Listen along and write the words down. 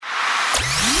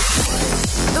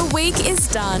week is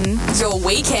done. Your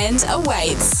weekend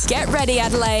awaits. Get ready,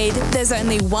 Adelaide. There's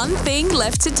only one thing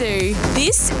left to do.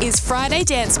 This is Friday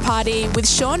Dance Party with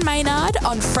Sean Maynard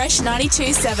on Fresh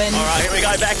 92.7. All right, here we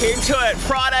go back into it.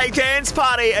 Friday Dance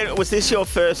Party. And was this your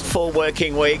first full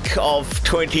working week of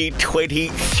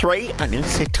 2023? I nearly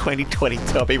said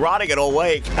 2022. I'll be writing it all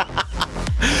week.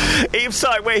 If so,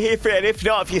 we're here for it. If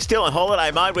not, if you're still on holiday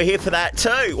mode, we're here for that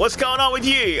too. What's going on with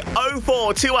you?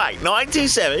 0428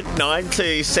 927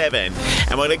 927.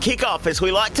 And we're going to kick off, as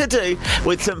we like to do,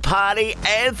 with some party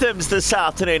anthems this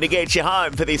afternoon to get you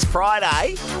home for this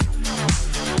Friday.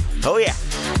 Oh yeah,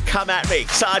 come at me.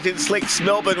 Sergeant Slick's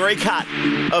Melbourne recut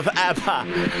of ABBA.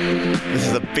 This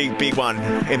is a big one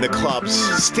in the clubs.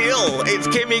 Still, it's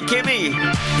Gimme, Gimme,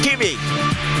 Gimme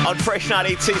on Fresh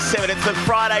 92.7. It's the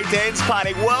Friday Dance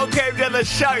Party. Welcome to the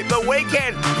show. The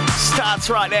weekend starts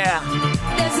right now.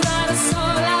 There's not a soul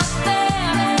out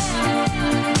there,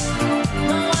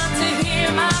 no one to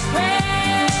hear my prayer.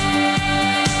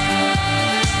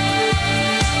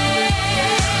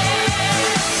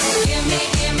 Give me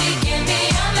a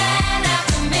man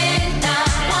after midnight.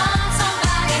 Want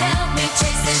somebody help me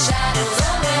chase the shadows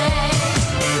away.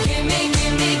 Give me a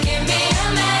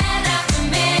man after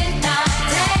midnight.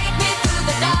 Take me through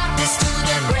the darkness to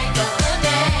the break of the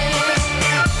day.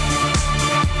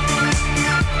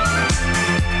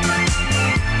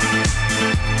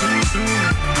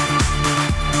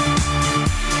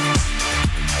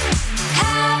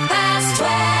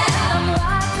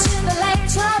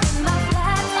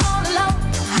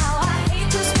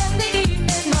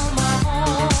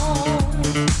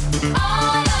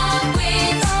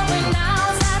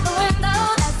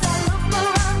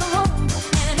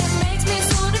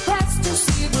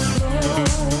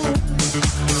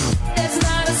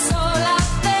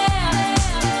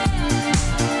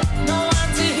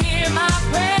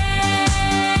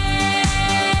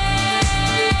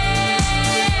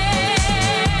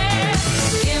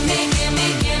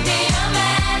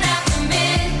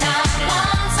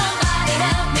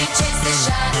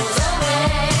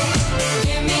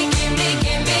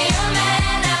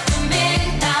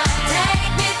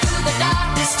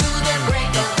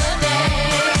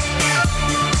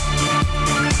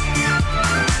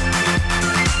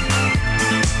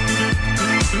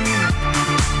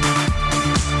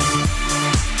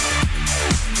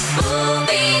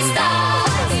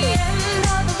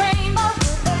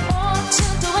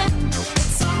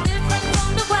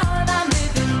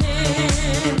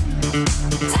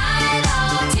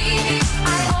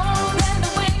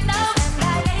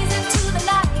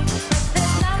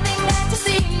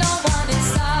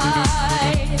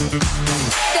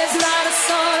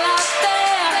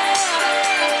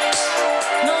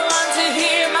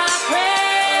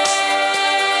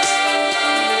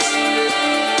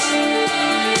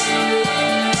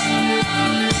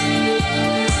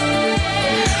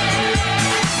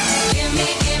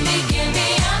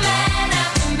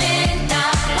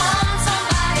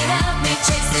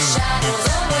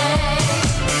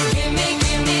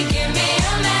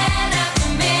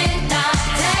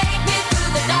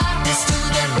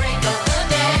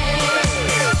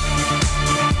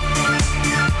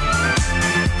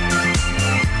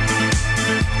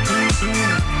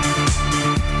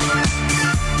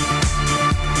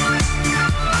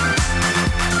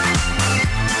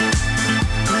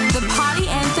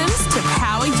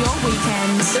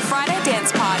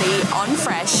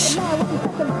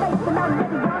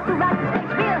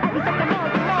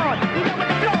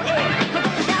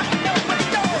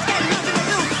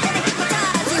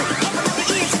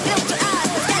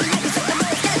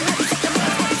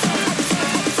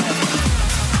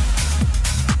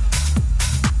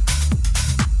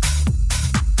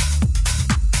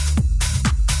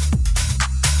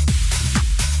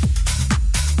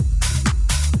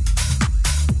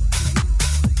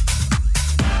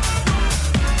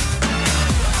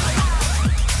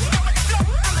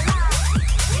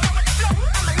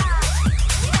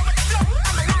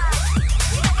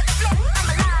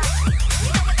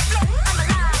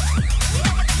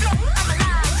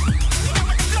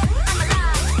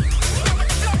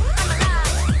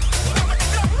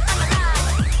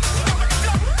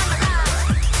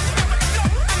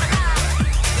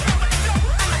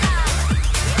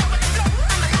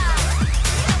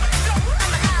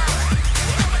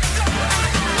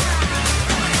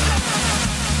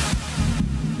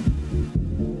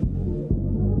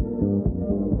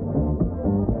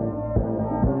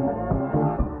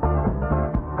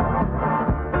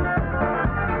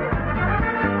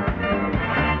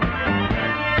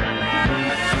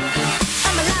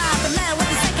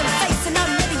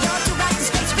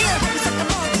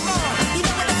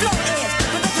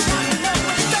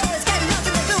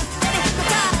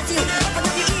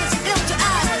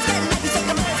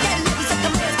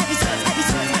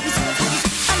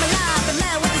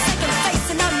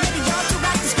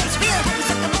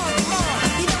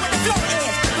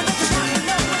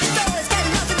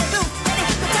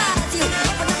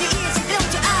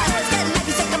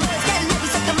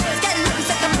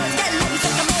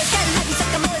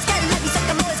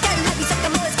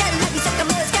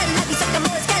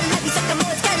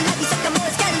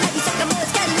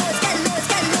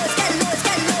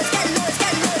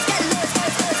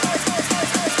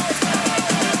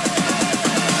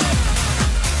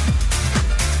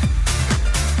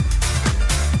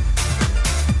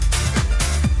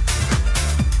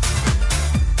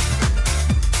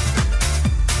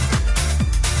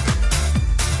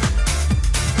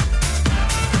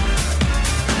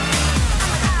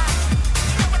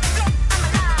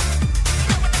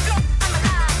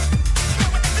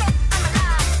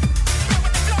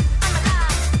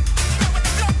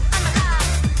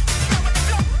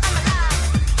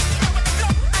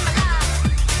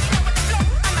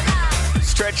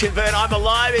 Mitch and Vern. I'm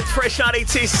alive. It's Fresh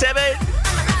 92.7.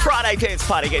 Friday Dance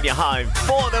Party, getting you home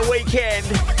for the weekend.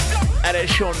 And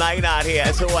it's Sean Maynard here.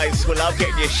 As always, we love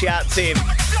getting your shouts in.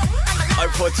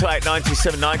 0428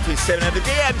 927 927. And the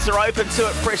DMs are open to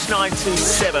it, Fresh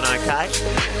 927, okay?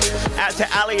 Out to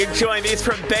Ali enjoying this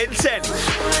from Benson.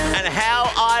 And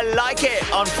How I Like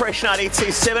It on Fresh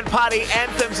 92.7. Party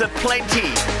Anthems are plenty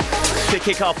to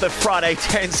kick off the Friday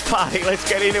Dance Party. Let's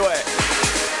get into it.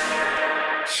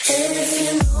 And if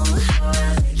you know how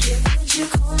I like it, would you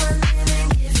call my name and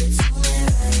give it to me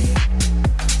right?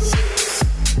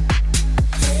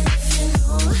 And if you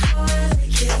know how I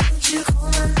like it, would you call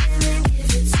my name and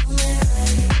give it to me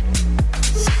right?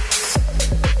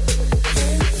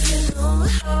 And if you know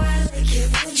how I like it,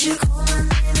 would you call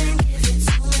my name and give it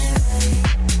to me right?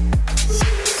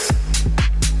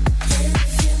 And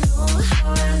if you know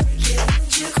how I like it,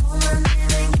 would you call my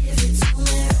name and give it to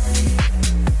me right?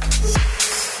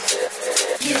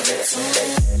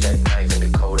 Jackknife in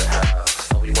Dakota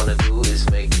house. All we wanna do is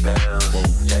make it bounce.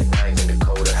 Jackknife in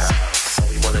Dakota house. All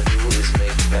we wanna do is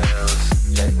make it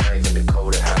bounce. Jackknife in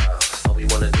Dakota house. All we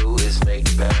wanna do is make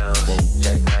it bounce.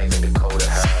 Jackknife in Dakota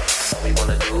house. All we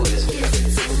wanna do is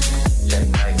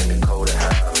Jackknife in Dakota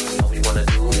house. All we wanna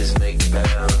do is make it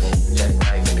bounce.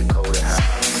 Jackknife in Dakota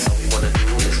house. All we wanna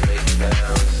do is make it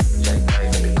bounce.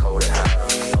 Jackknife in Dakota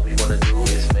house. All we wanna do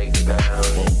is make it bounce.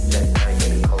 Jackknife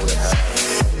in Dakota house.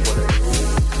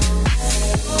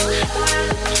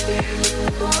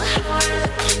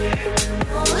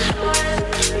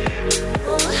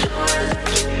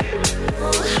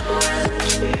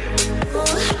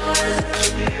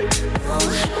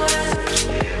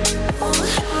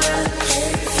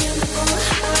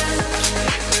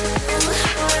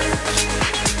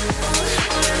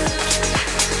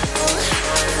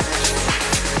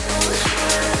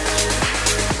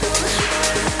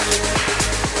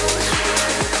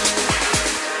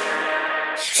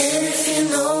 And if you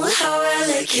know how I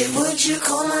like it, would you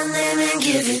call my name and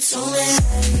give it to me?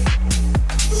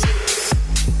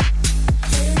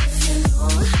 And if you know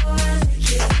how I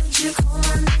like it, would you call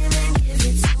my name and give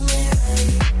it to me?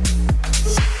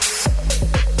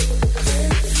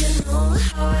 And if you know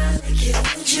how I like it,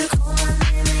 would you call my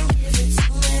name and give it to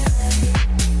me?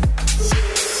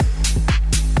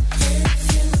 And if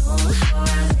you know how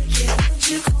I like it, would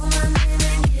you call my name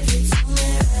and give it to me?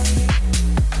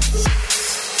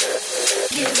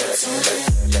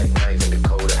 Jackknife in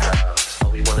Dakota house.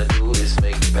 All we wanna do is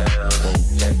make it bounce.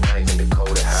 Jackknife in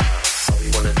Dakota house. All we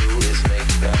wanna do is make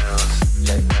it bounce.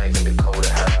 Jackknife in Dakota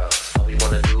house. All we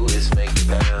wanna do is make it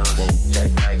bounce.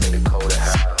 Jackknife in Dakota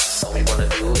house. All we wanna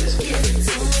do is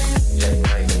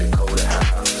Jackknife in Dakota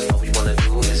house. All we wanna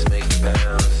do is make it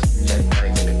bounce.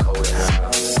 Jackknife in Dakota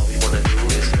house. All we wanna do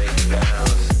is make it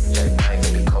bounce. Jackknife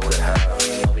in Dakota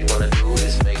house. All we wanna do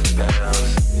is make it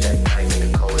bounce. Jackknife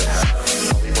in Dakota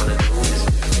house. All we wanna do is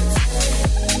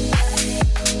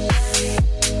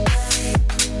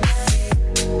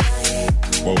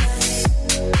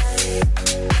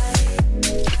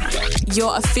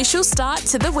Your official start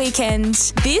to the weekend.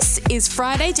 This is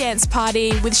Friday Dance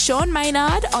Party with Sean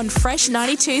Maynard on Fresh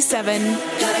 92.7.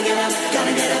 Gotta get up,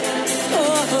 gotta get up.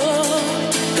 Oh, oh.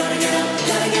 Gotta get up,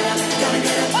 gotta get up, gotta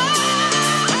get up.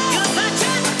 You're such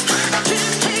a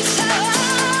temptation.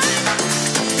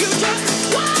 You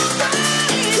just walk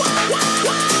right in, walk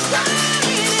right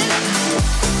in.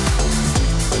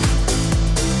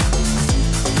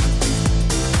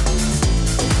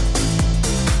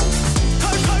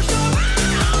 Hush, hush,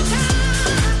 around time.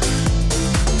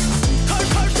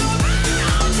 Hush, hush,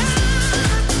 around time.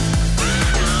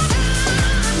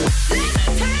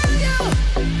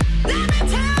 Let me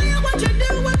tell you what you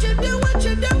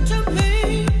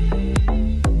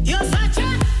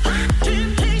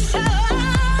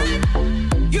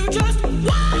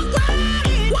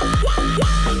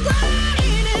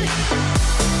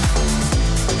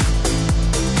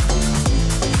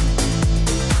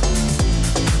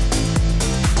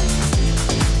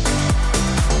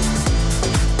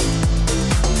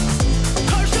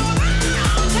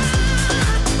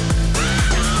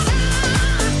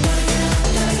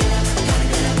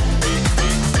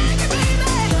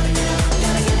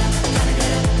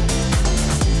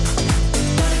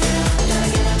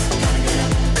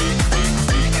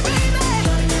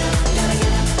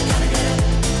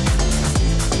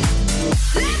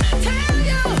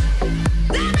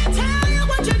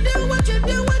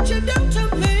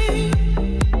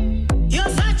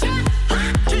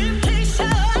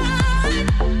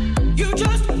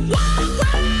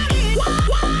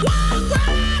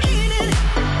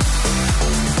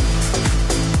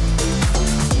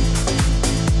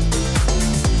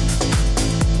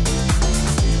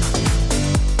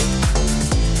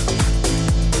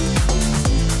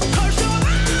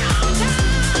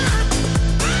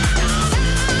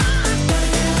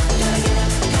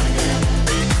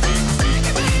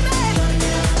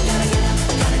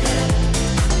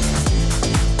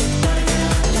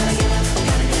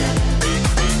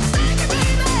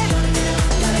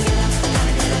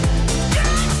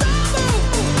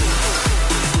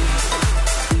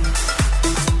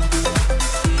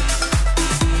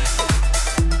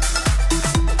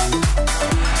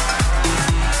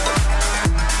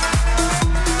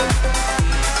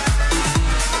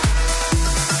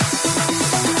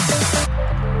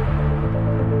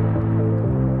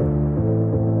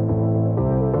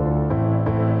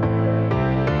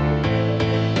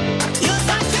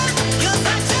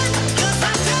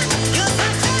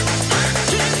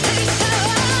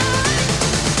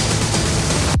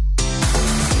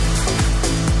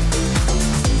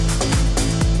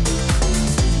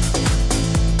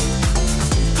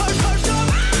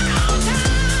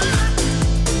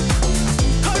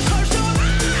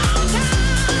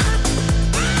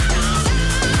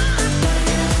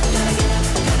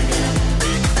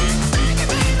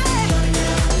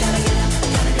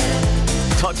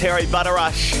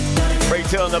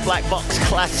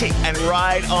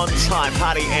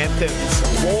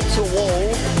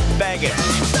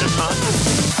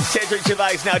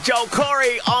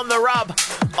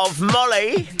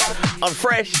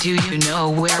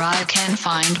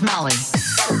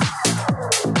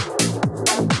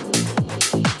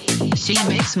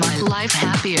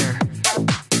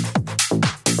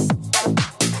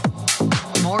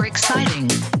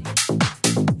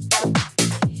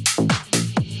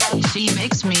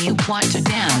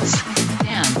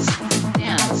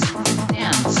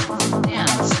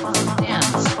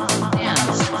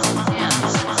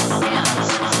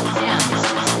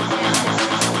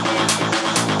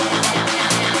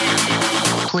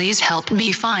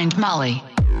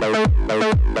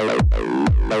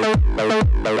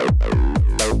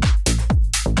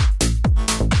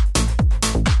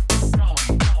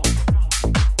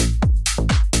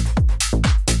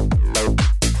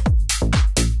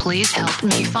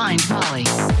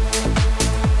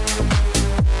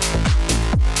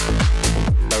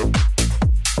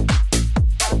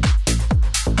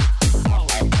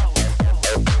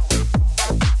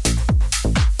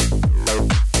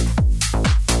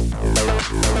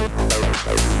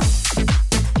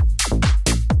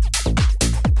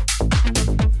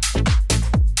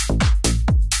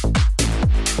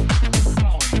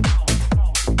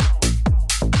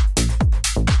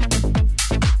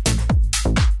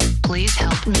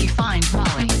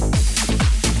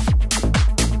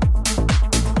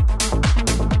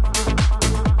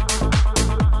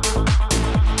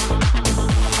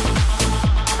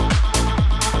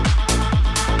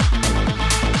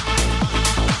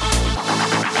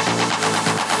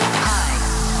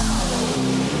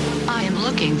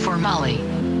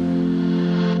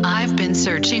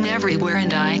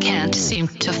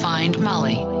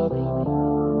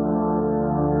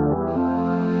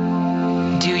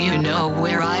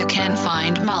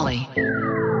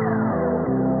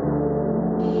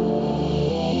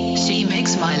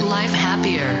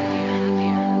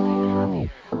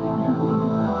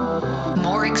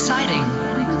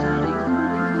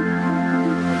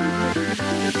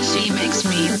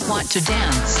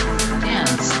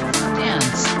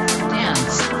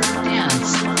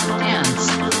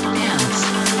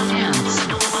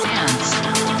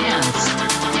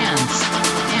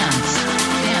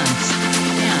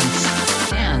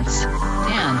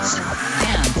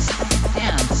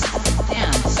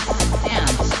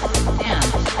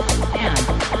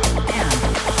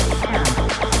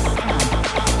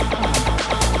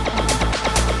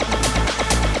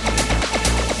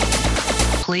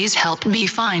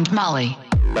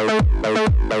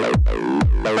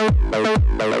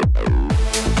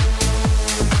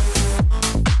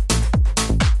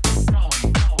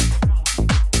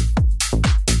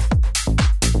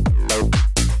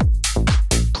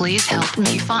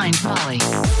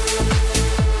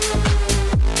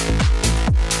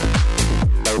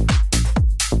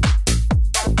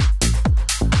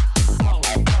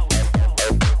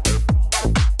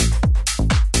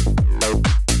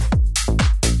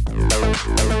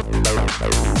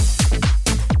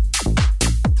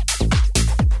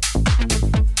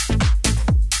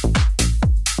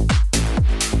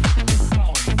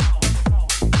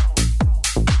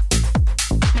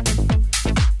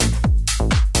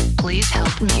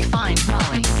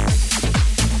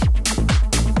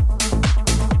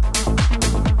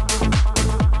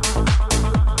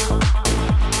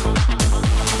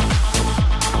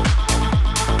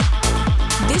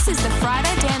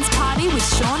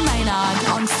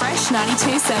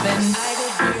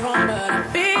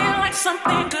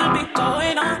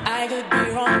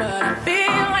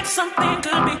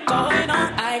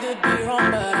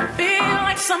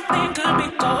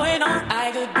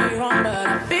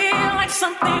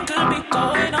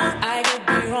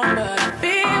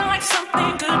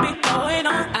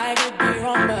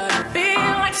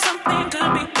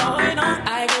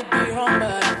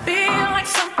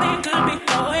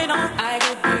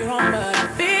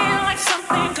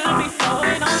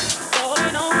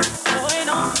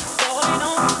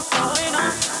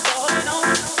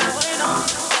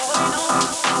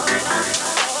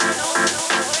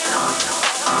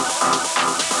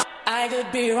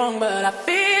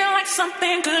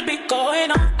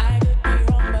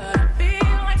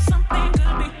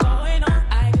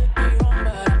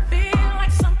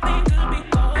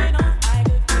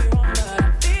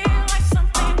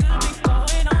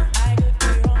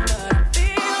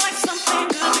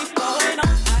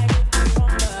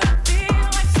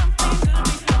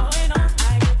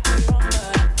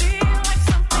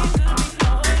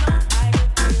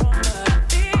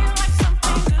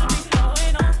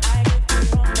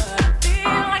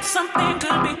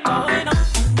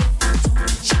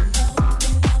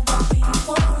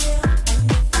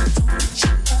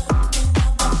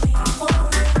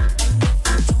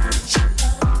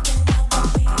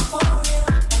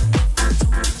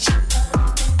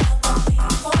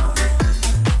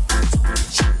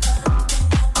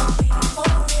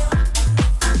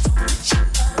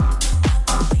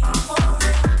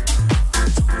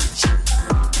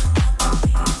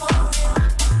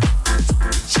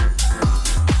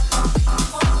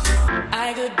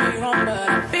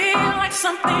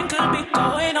something could be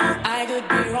going on. I could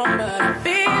be wrong, but I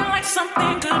feel like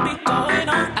something could be going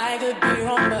on. I could be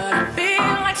wrong, but I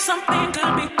feel like something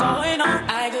could be going on.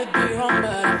 I could be wrong,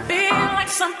 but I feel like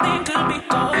something could be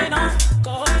going on.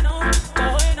 Going on,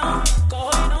 going on,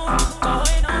 going on,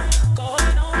 going on,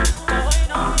 going on,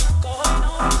 going on, going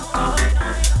on, going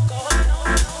on, going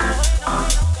on,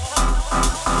 going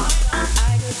on.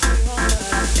 I could be wrong,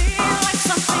 but I feel like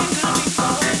something could be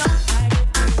going on.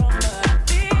 I could be wrong, but I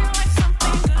feel like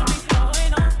something could be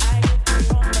going on. I could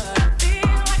be wrong,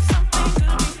 but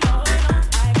I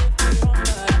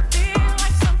feel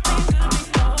like something could be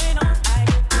going on. I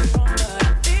could be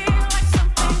wrong, but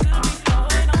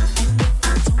I feel like something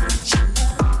could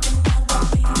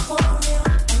be going on.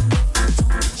 I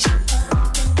could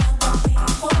be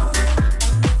wrong, but I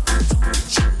feel like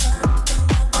something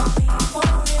could be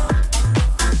going on.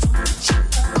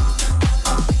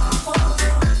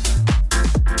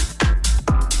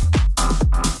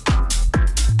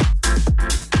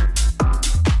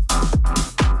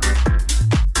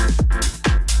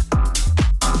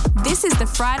 This is the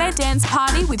Friday Dance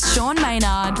Party with Sean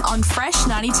Maynard on Fresh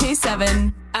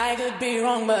 92.7. I could be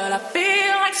wrong, but I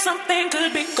feel like something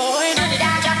could be going on. You're the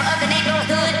down of the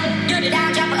neighborhood. You're the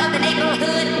down of the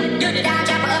neighborhood. You're the down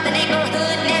of the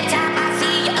neighborhood. Next time I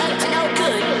see you, up to no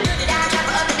good. You're the down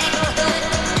of the neighborhood.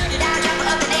 You're the down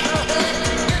of the neighborhood.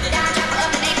 You're the down of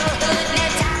the neighborhood.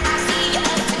 Next time I see you,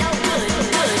 up to no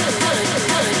good.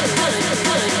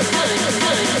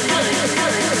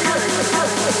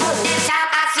 Next time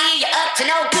I see you, up to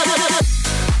no good.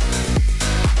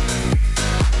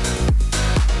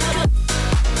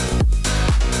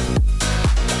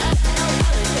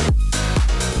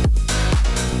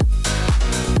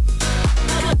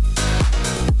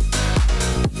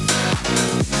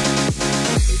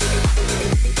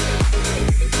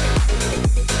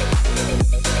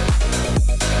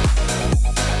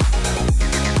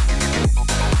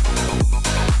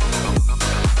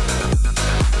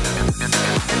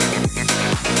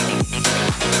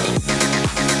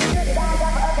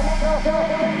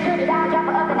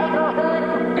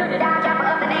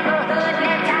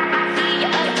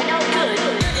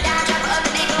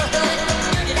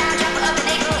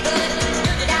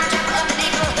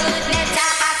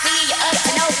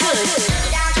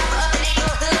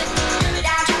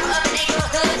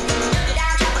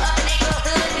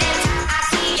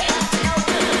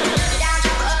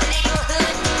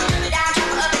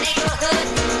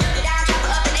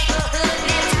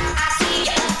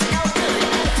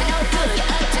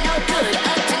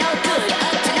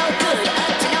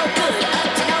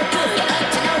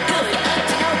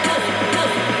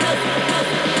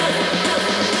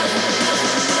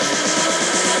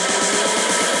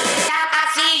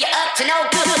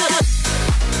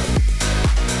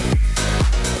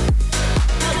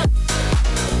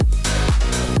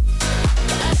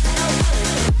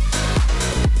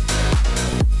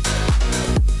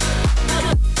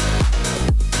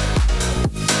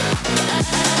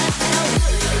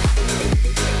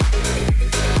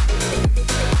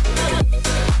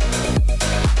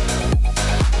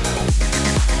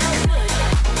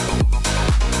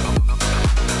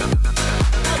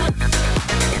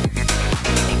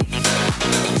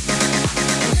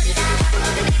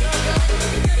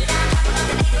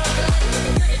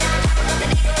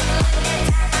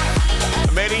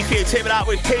 Teaming up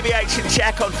with PBH and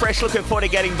Jack on Fresh. Looking forward to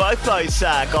getting both those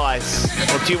guys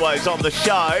or duos on the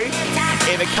show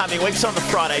in the coming weeks on the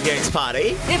Friday Dance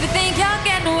Party. If you think you're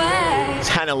getting away. It's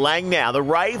Hannah Lang now, the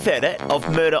rave edit of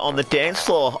Murder on the Dance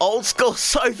Floor. Old school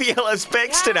Sophie Ellis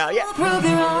Bexton now. Yeah. I'll prove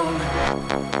you wrong.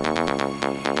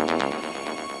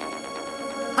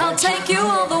 I'll take you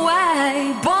all the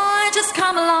way. Boy, just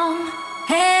come along.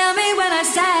 Hear me when I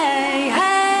say,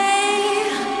 hey.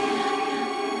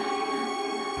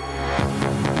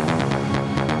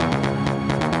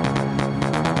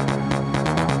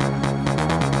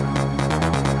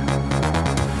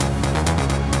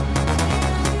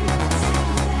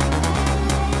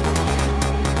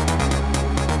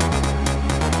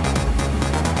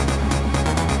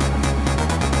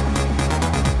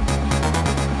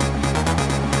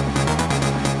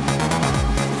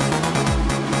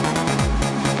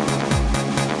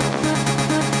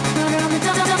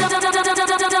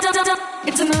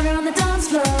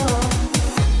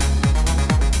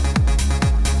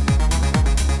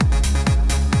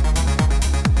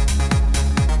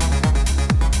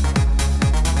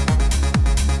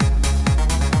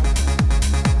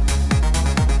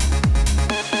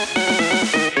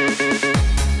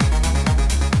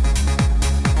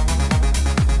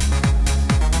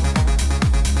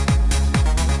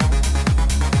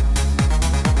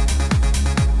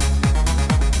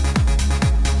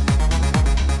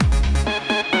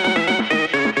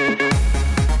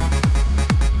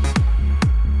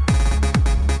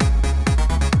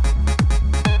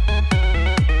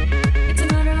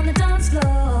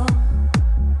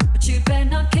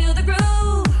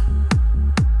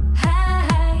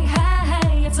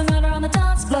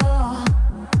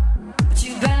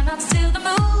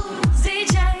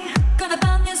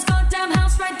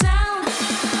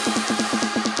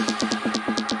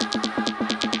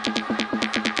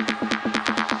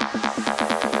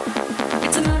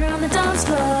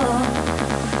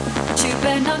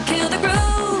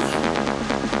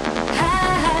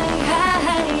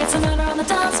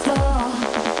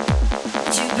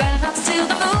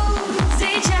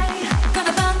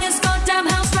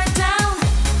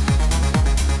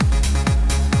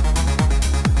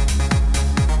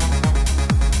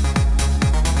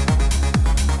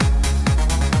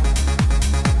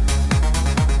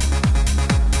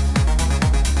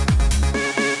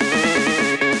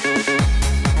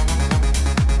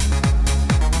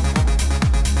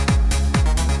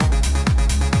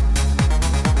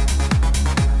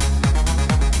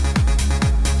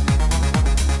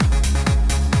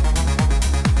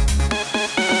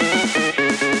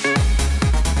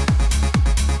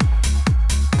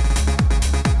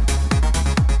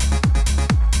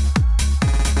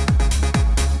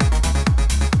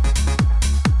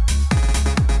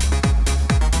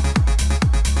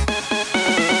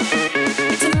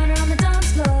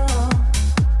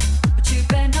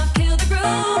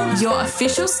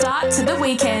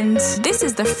 weekend. This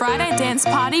is the Friday Dance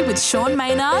Party with Sean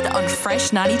Maynard on Fresh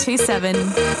 92.7.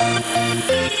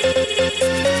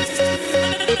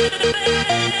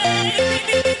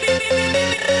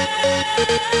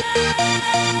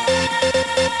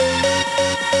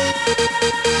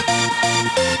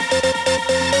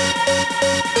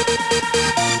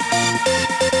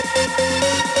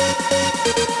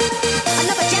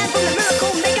 Another jam from the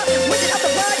miracle maker, wizard of the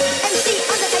word, MC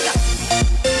Undertaker.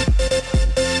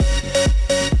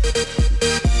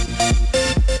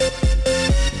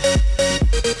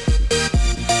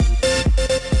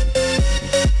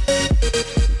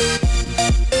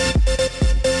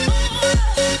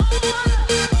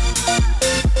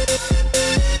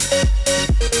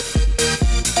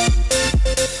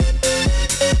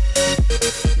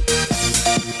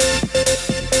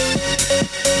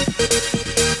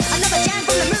 Another jam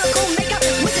from the miracle maker,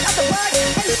 wizard of the word,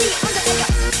 MC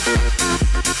Undertaker.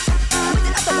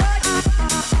 Wizard of the word.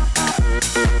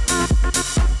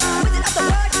 Wizard of the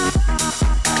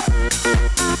word.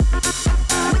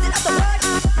 Wizard of the word.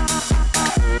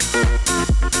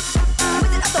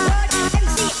 Wizard of the word,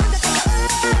 MC Undertaker.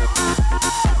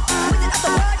 Wizard of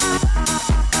the word.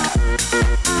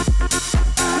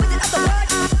 Wizard of the word.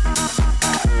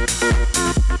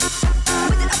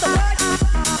 Wizard of the word.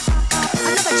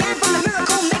 Another jam from the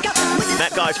miracle maker, wizard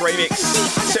That guy's remix,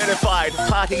 certified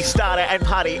party starter and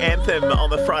party anthem on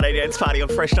the Friday Dance Party on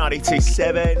Fresh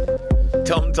 92.7.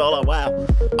 Tom Dollar, wow.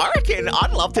 I reckon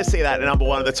I'd love to see that at number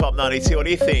one of the top 92. What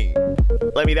do you think?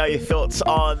 Let me know your thoughts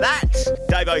on that.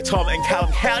 Davo, Tom and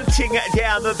Callum counting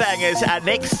down the bangers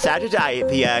next Saturday at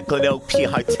the Glenelg Pier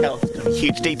Hotel.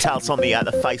 Huge details on the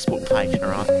Facebook page, all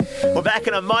right? We're back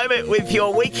in a moment with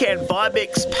your weekend vibe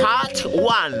mix part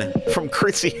 1 from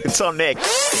Chrisi. It's on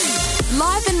next.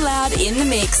 Live and loud in the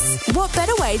mix. What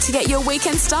better way to get your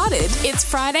weekend started? It's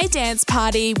Friday Dance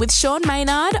Party with Sean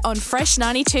Maynard on Fresh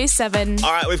 92.7.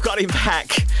 All right, we've got him back.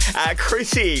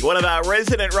 Chrisi, one of our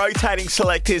resident rotating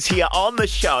selectors here on the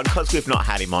show. And because we've not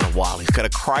had him on a while, he's got a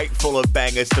crate full of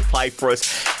bangers to play for us.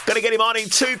 Got to get him on in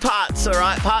 2 parts, all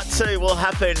right? Part 2 will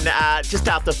happen just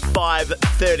after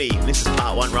 5:30. This is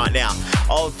part 1 right now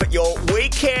of your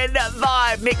weekend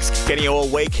vibe mix. Getting you all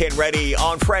weekend ready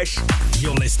on Fresh.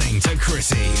 You're listening to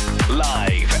Chrisi,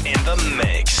 live in the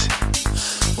mix.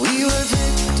 We were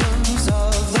victims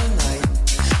of the night.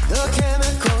 The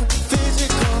chemical,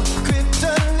 physical,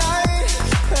 kryptonite.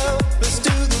 Help us to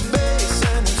the base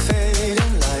and the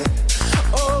fading light.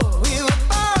 Oh, we were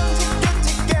bound to get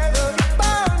together,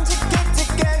 bound to get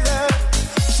together.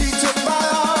 She took my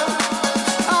arm.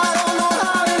 I don't know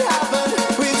how it happened.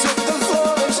 We took the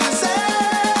floor and she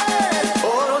said,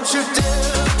 oh, don't you dare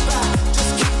look back.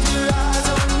 Just keep your eyes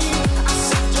on me. I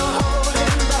said you're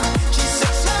holding back. She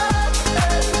said, shut up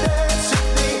and dance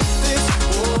with me. This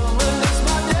woman is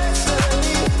my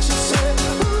destiny. She said,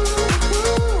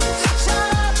 ooh,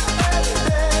 shut up and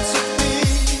dance with me.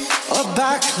 A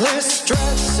backless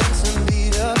dress and some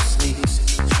beat up sleeves.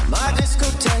 My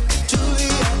discotheque,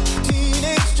 Juliet,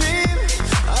 teenage dream.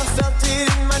 I felt it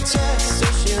in my chest, so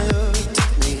she looked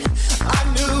at me. I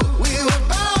knew we were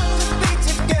bound to be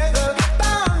together,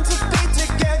 bound to be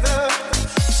together.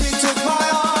 She took my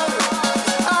arm.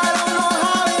 I don't know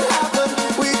how it happened.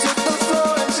 We took the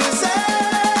floor and she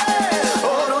said,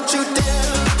 oh, don't you dare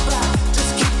look back.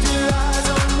 Just keep your eyes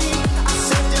on me. I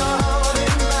said you're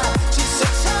holding back. She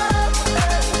said, shut up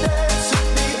and dance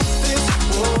with me. This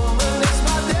woman is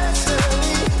my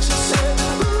destiny. She said,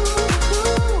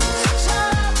 ooh,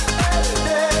 shut up and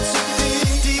dance with me.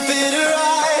 Deep in her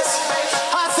eyes,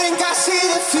 I think I see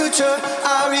the future.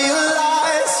 I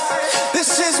realize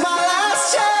this is my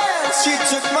last chance. She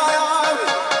took my arm.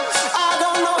 I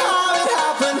don't know how it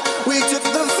happened. We took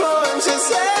the floor and she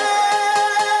said,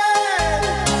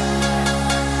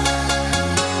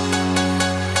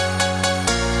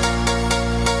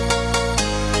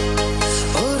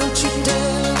 oh, don't you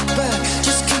dare look back.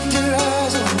 Just keep your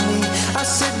eyes on me. I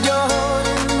said you're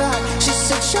holding back. She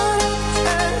said shut up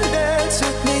and dance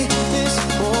with me. This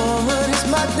woman is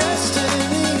my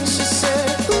destiny. She said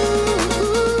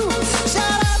ooh,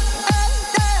 shut up and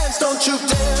dance. Don't you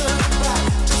dare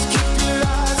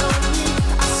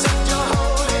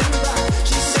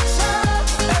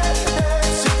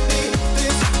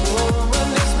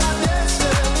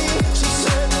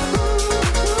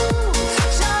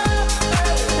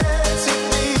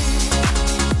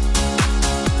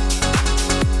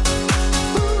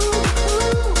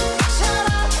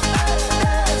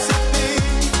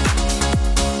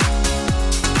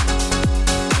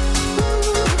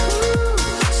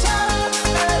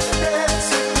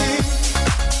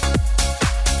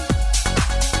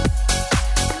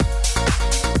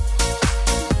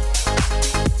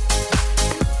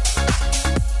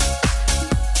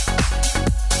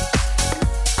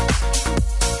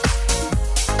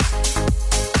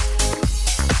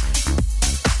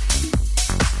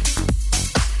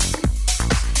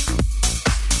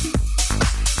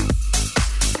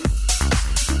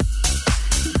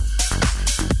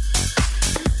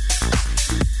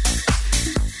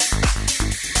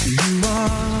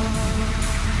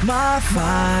My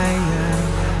fire,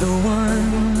 the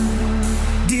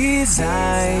one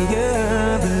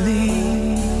desire,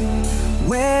 believe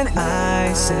when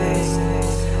I say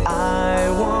I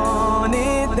want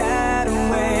it that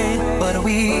way. But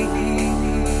we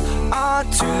are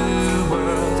two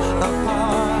worlds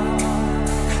apart,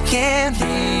 can't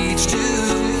reach to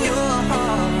your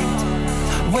heart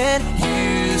when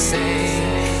you say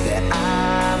that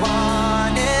I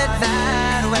want it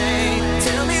that way.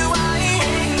 Tell me why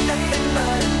ain't nothing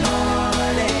but a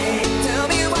heartache. Tell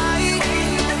me why ain't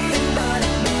nothing but a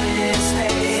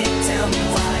mistake. Tell me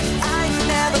why I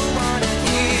never wanna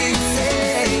hear you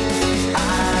say I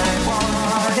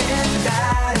want it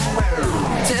that way.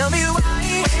 Tell me why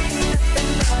ain't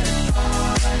nothing but a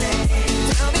heartache.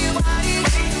 Tell me why ain't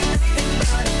nothing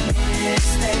but a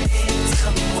mistake.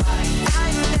 Tell me why I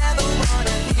never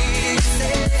wanna hear you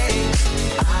say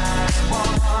I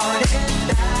want it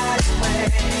that way.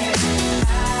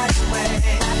 That way, that way, that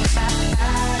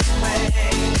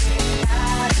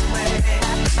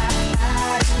way,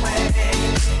 that way, that way,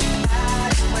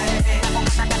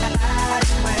 that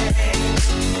way.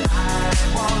 I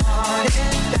want it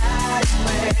that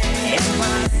way.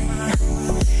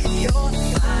 Your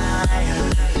fire,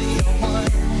 your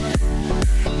one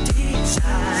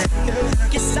desire.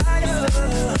 Yes, I know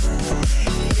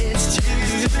it's too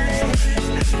late,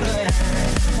 but I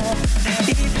won't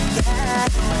leave it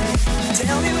that way.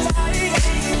 Tell me why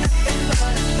ain't nothing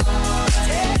but a thought.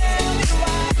 Tell me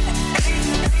why ain't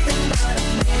nothing but a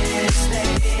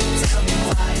mistake. Tell me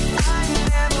why I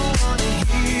never wanna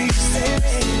hear you say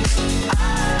I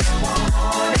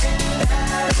want it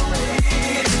that way.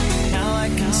 Now I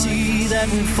can see that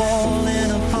we're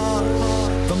falling apart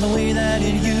from the way that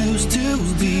it used to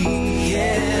be.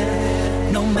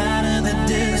 Yeah, no matter the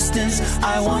distance,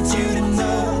 I want you to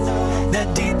know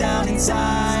that deep down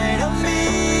inside of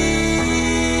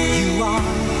me, you are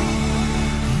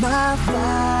my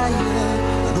fire,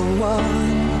 the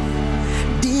one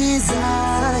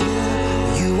desire.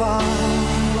 You are.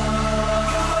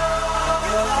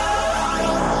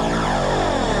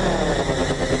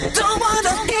 Don't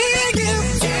wanna hear you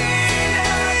say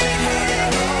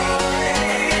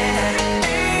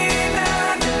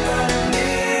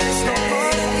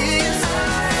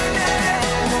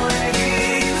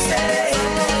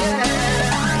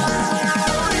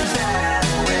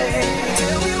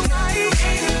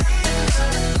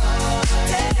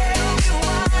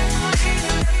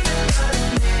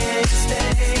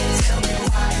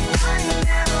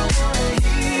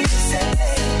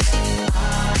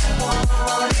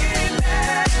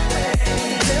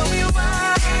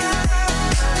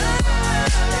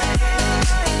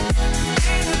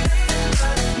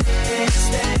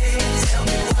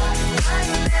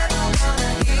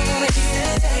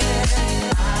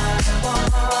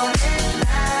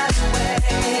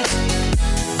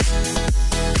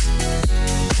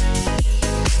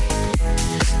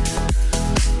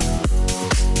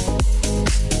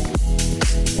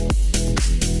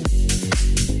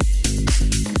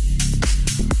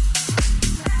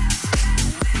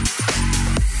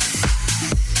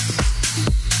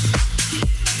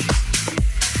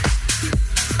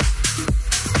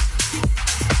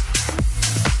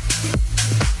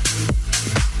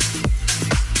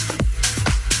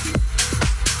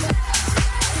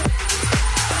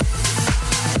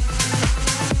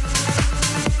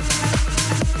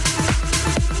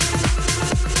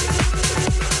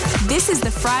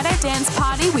Friday Dance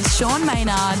Party with Sean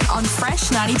Maynard on Fresh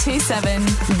 92.7.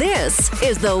 This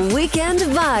is the Weekend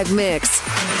Vibe Mix.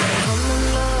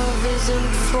 Common love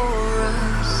isn't for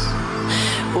us.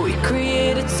 We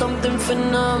created something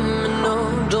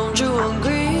phenomenal. Don't you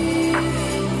agree?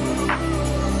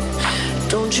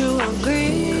 Don't you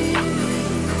agree?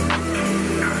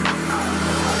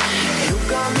 You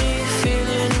got me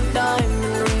feeling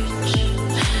diamond rich.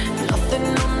 Nothing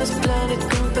on this planet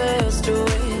compares to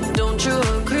it. Don't you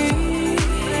agree?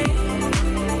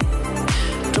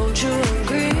 Don't you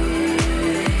agree?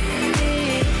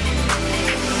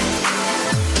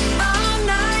 All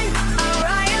night I'm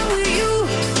riding with you.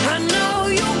 I know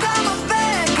you got my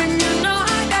back, and you know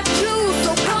I got you.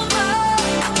 So come on,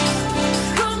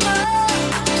 come on,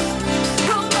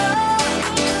 come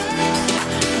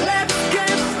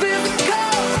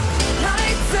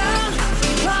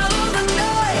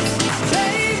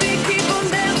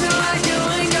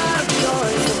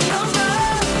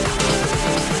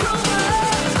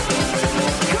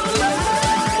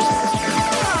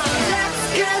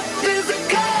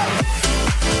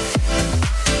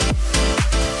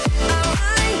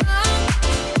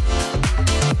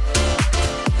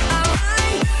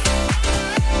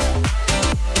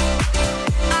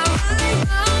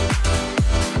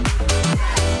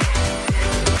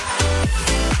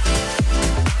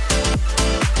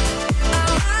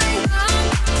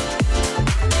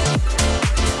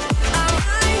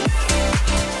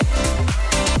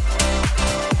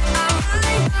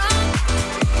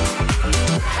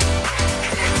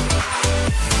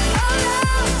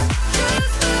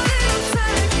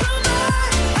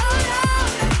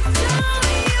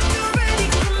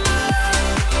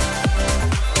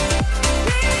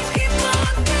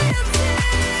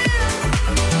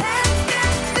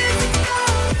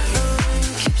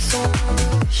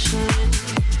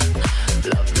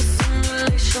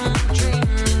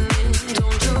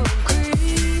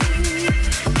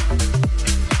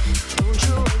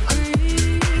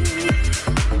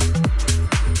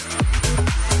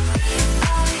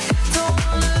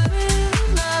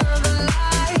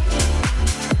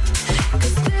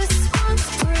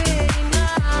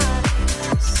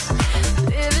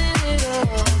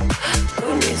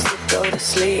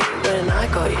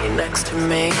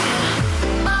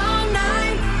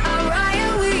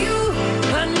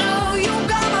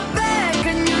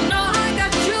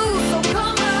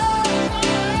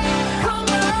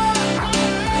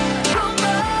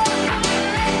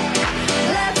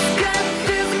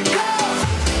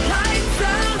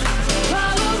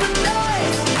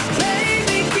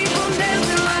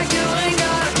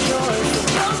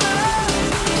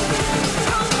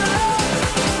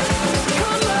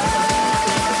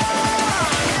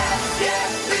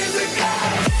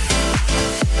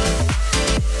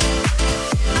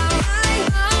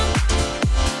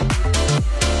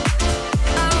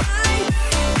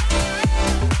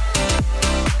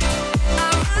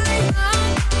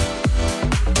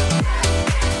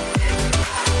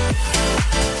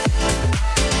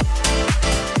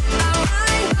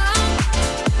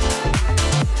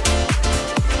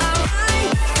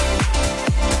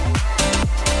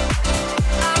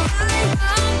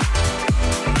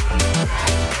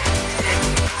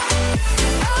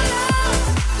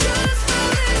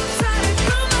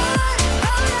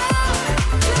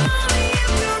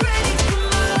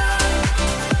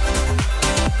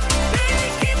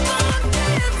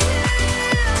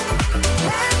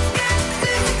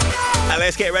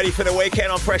Let's get ready for the weekend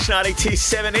on Fresh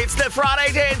 92.7. It's the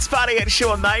Friday Dance Party at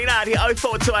Sean Maynard here.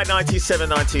 0428 97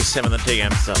 927. The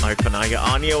DMs are open. Are you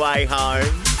on your way home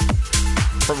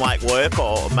from like work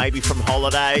or maybe from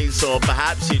holidays, or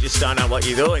perhaps you just don't know what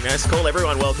you're doing? Let's call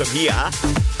everyone welcome here.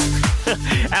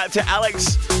 Out to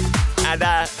Alex and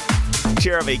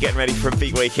Jeremy getting ready for a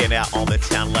big weekend out on the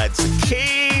town, lads.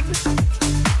 Keen.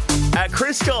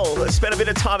 Crystal spent a bit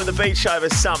of time at the beach over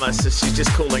summer, so she's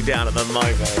just cooling down at the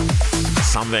moment.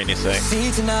 Sunbeam, you think?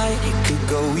 See, tonight it could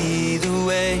go either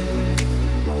way.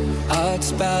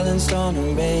 Hearts balanced on a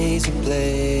razor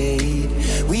blade.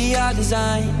 We are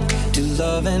designed to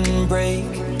love and break,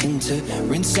 and to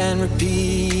rinse and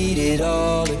repeat it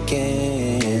all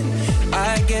again.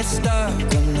 I get stuck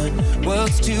when the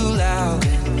world's too loud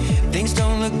and things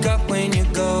don't look up when you're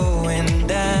going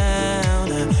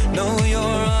down. I know your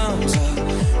arms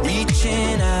are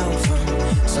reaching out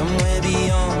from somewhere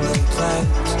beyond the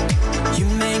clouds. You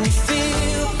make me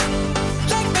feel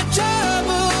like the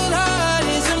troubled heart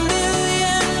is a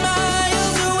million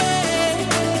miles away.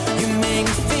 You make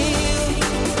me feel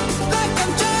like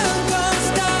I'm drunk on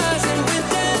stars and we're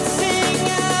dancing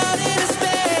out in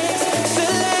space.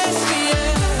 Celestial.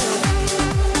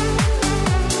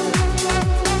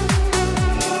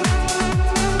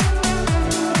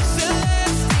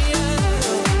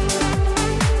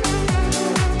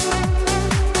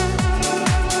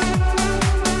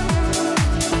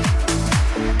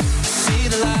 See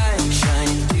the light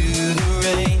shining through the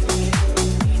rain.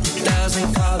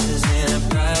 1,000 colors in a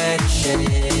bright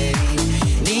shade.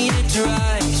 Needed to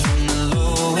rise from the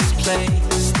lowest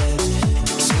place. There's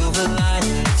silver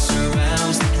lining that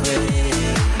surrounds the gray.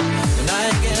 When I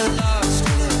get lost,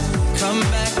 will come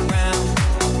back around.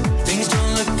 Things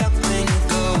don't look up when you're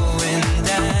going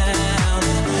down.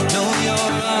 Know your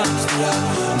arms that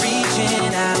are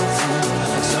reaching out from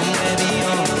somewhere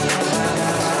beyond the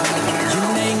clouds. You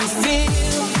make me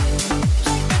feel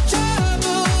like the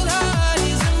troubled heart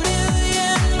is a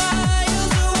million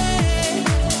miles away.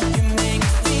 You make me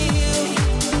feel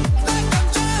like I'm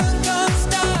drunk on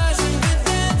stars and we're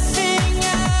dancing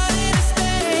out in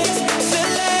space.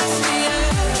 Celestial.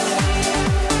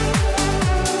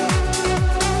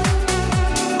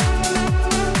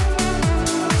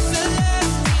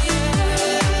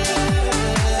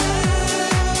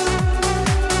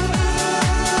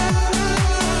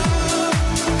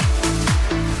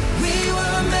 We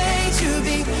were made to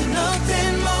be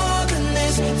nothing more than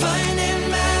this, finding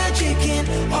magic in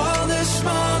all the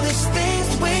smallest things.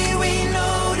 The way we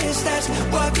notice, that's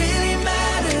what really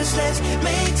matters. Let's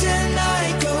make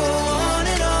tonight go on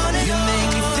and on and on. You make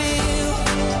me feel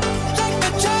like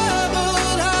the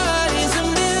troubled heart is a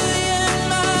million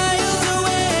miles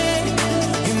away.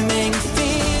 You make me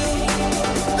feel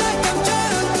like I'm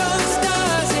drunk on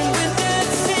stars and we're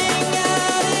dancing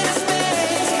out in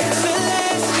space.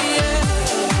 Celestial.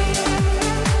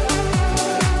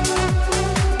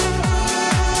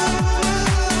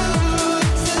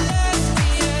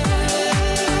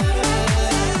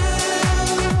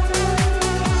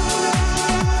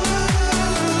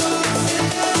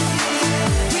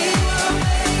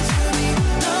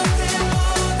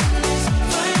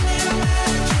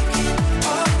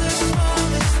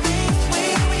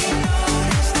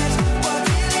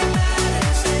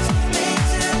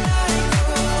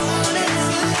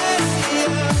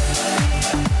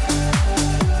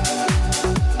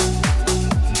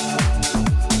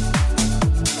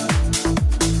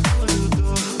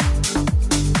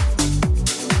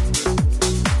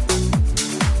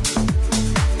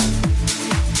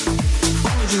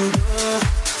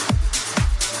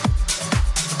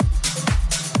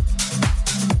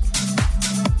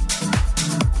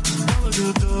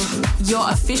 Your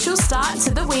official start to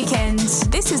the weekend.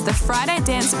 This is the Friday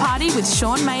Dance Party with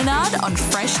Sean Maynard on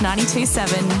Fresh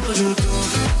 92.7.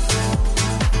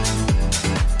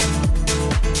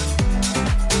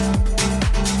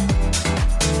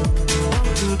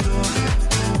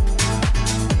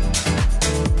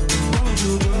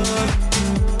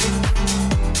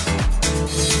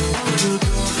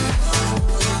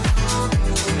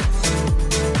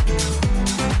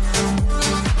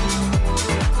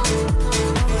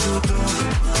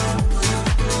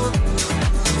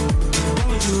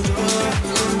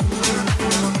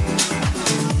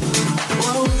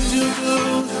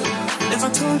 If I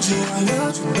told you I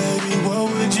loved you, baby, what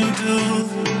would you do?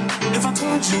 If I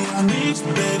told you I need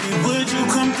you, baby, would you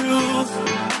come through?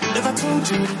 If I told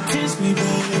you to kiss me,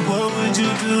 baby, what would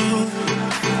you do?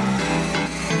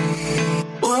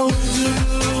 What would you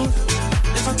do?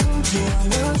 If I told you I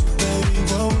loved you, baby,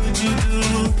 what would you do?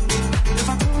 If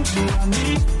I told you I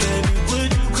need you, baby,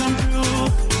 would you come through?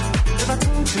 If I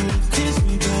told you to kiss me,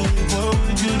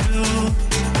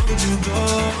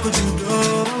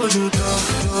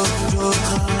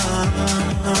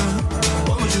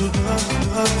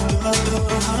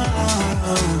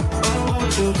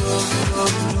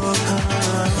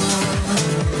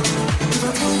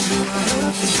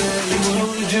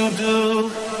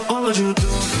 would you do?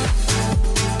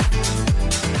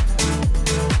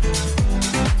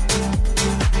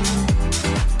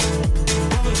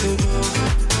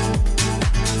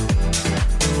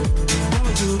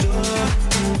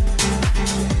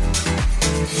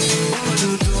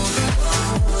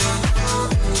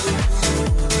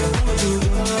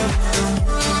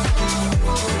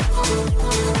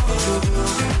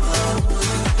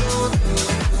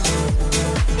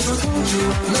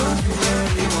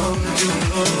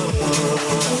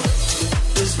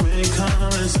 This may come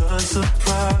as a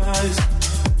surprise,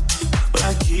 but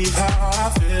I keep how I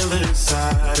feel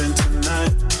inside, and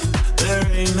tonight there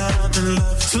ain't nothing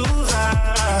left to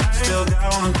hide. Still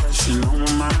got one question on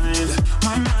my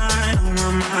mind, on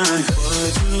my mind.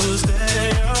 Would you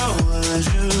stay or would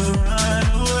you run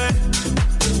away?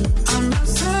 I'm not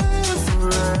saying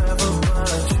forever,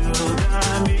 but you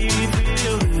got me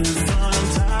feeling some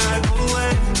type of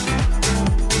way.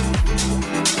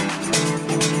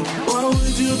 What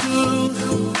would you do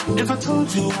if I told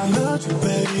you I loved you,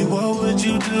 baby? What would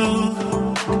you do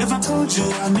if I told you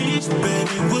I need you,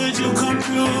 baby? Would you come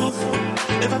through?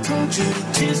 If I told you to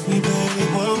kiss me, baby,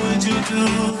 what would you do?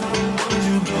 What would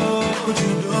you do? What would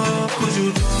you do? What would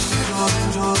you do? What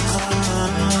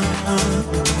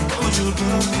would you do?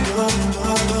 What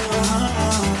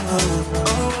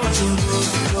would you do?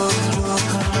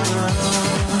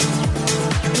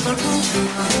 If I told you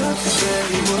I loved you,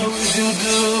 baby, what would you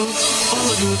do? What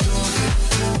would you do?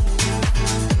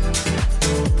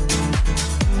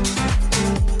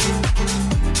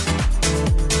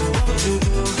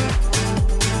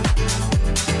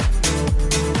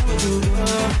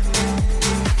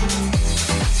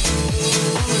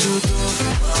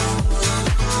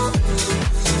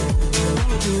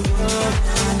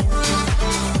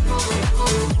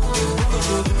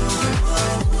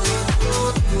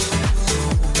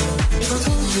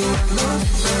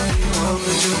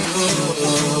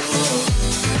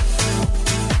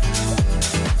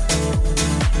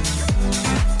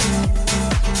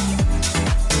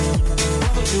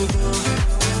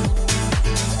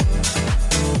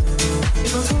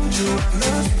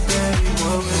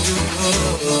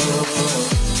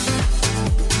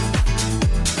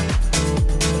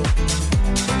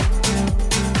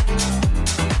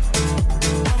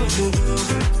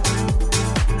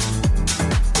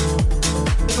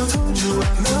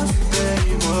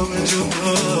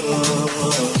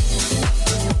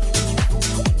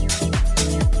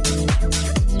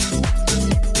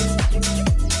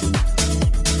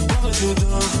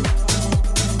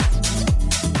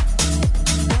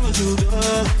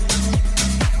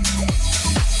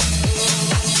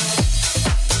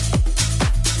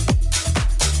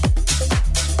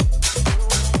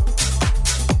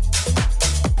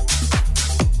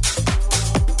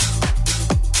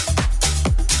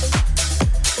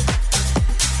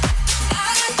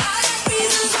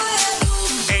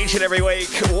 Every week,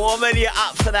 warming you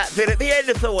up for that bit at the end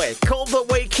of the week, called The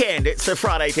Weekend. It's the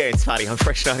Friday Dance Party on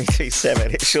Fresh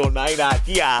 92.7. It's Sean Maynard,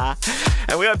 yeah.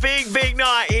 And we got a big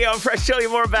night here on Fresh. Tell you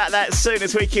more about that soon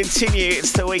as we continue.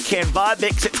 It's the Weekend Vibe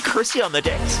Mix. It's Chrisi on the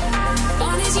decks.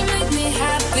 One is you make me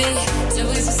happy, two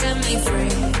is you set me free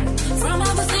from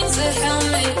all the things that held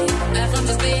me back from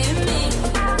just being me.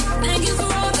 Thank you for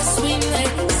all the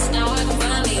sweetness. Now I can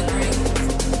finally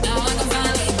breathe. Now I can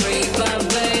finally breathe. But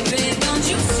baby, don't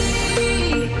you see?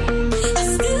 I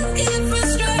still get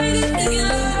frustrated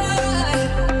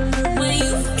when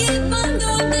you get my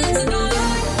door things to go. I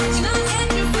don't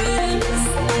hate your friends,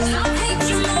 I don't hate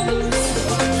your moves.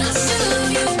 I still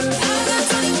love you. I got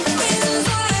 20 reasons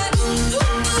why I do.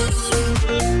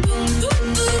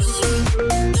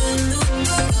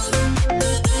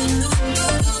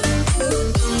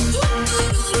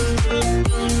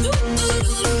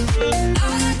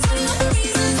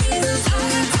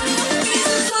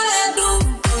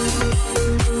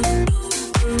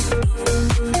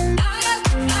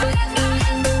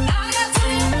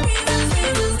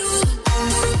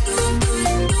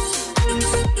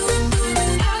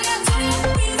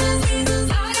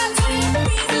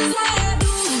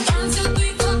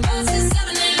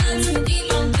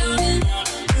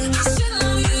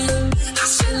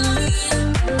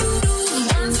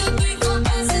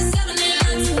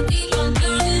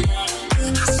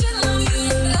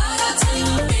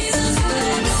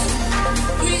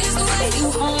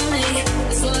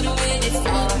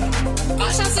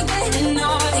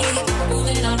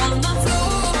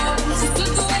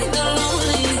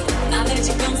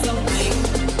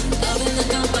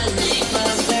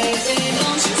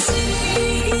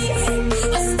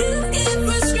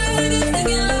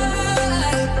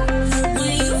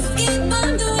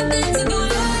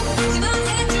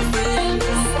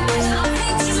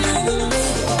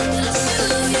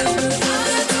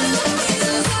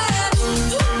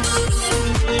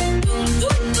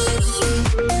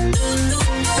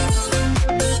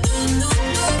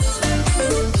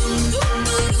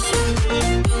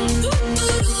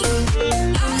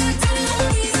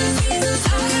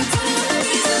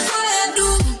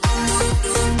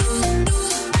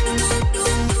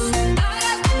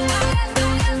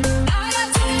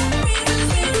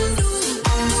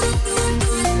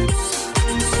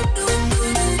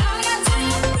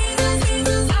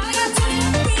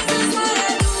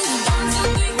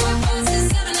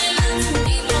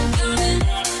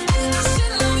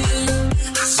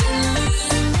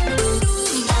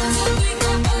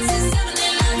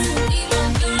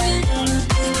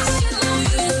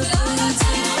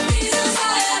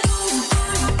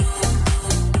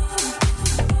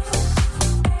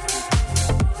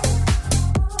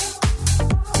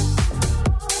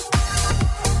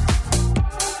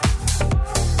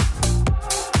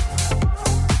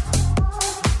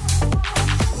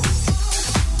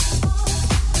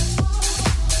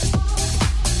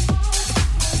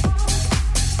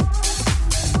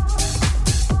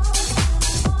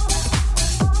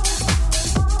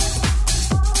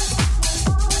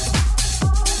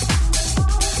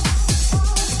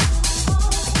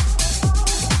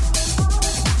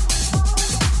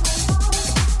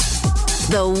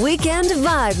 the Weekend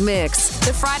Vibe Mix.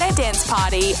 The Friday Dance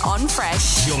Party on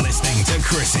Fresh. You're listening to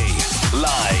Chrisi,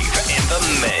 live in the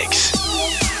mix.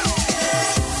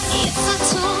 If I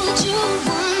told you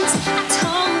once, I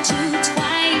told you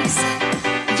twice.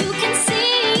 You can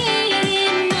see it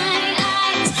in my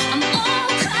eyes. I'm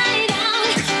all cried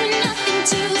out with nothing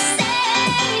to say.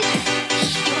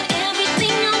 You're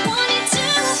everything I wanted to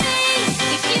be.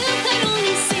 If you could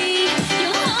only see,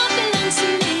 your heart belongs to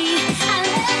me. I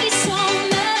love you so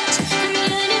much. I'm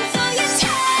yearning for your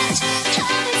touch.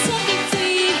 Come and set me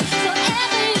free.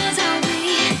 Forever yours I'll be.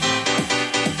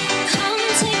 Come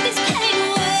take this pain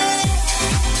away.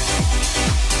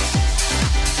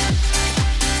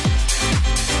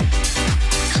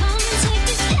 Come take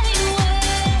this pain away.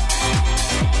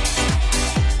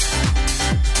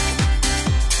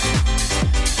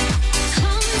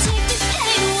 Come take this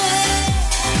pain away.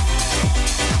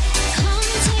 Come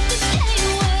take this pain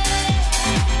away.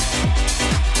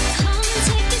 Come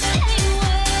take this pain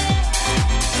away.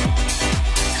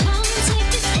 Come take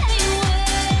this pain away.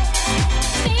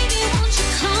 Baby, won't you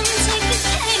come take this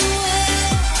pain away?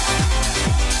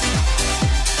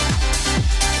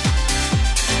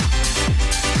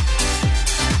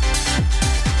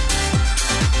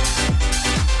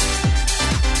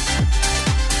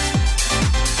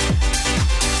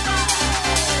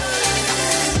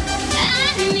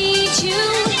 I need you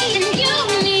and you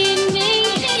need me.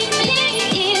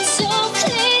 It's so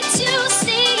clear to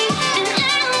see, and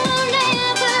I will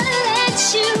never let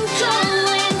you go.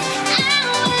 And I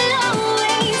will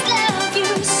always love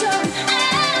you so. I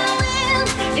will,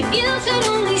 if you could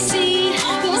only see,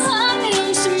 your heart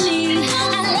belongs to me. I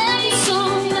love you so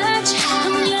much.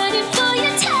 I'm yearning for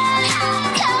your touch.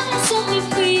 Come and set me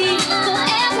free.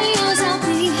 Forever yours I'll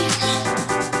be.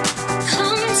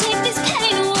 Come take this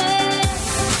pain away.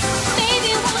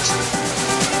 Baby, won't you?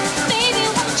 Baby,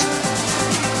 won't you?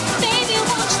 Baby,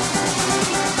 won't you?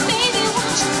 Baby,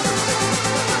 won't you?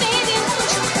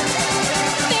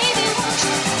 Baby, won't you? Baby, won't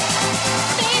you?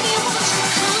 Baby, won't you?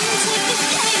 Come take this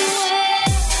pain away.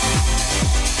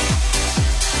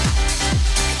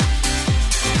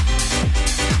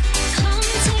 Come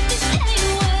take this pain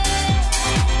away.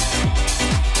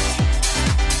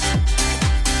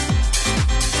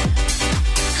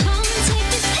 Come take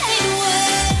this pain away. Come take this pain away.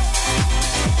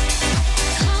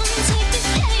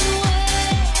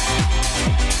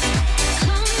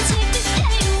 Come take this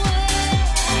pain away.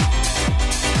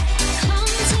 Come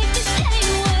take this pain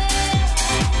away.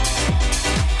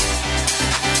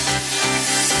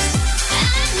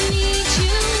 I need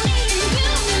you and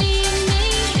you need me.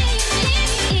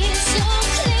 It's so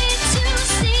clear to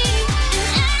see,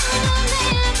 and I will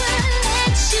never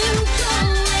let you go.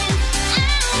 And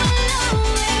I will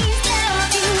always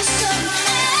love you so.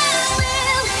 I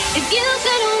will, if you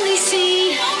could only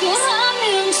see, your heart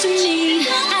belongs to me.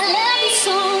 I love you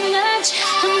so much.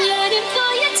 I'm yearning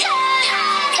for your touch.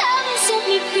 Come and set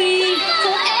me free.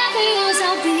 Forever yours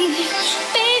I'll be.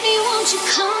 Baby, won't you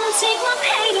come take my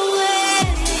pain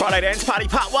away? Friday Dance Party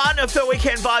Part 1 of the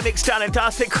Weekend Vibe Mix done and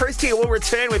dusted. Christy will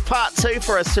return with Part 2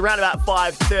 for us around about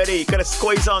 5:30. You've got to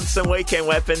squeeze on some weekend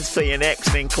weapons for your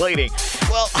next, including,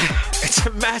 well, it's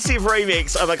a massive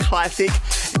remix of a classic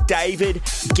David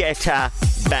Guetta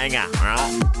banger. All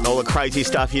right? All the crazy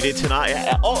stuff you did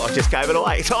tonight. Oh, I just gave it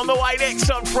away. It's on the way next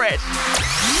on Fresh.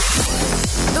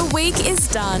 The week is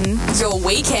done. Your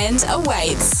weekend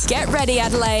awaits. Get ready,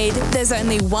 Adelaide. There's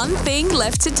only one thing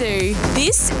left to do.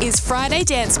 This is Friday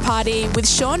Dance Party with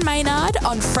Sean Maynard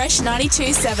on Fresh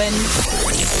 92.7.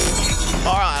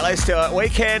 All right, let's do it.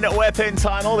 Weekend weapon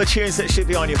time. All the tunes that should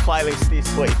be on your playlist this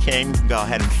weekend. Go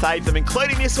ahead and save them,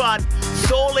 including this one.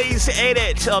 Thorley's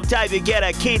edit of David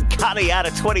Guetta, Kid Cudi out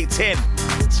of 2010.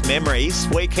 It's memories.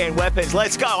 Weekend weapons.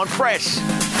 Let's go on Fresh.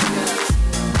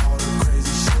 All the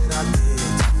crazy shit I did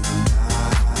tonight,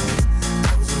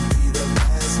 those will be the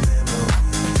best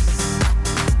memories.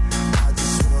 I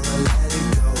just wanna let it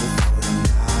go for the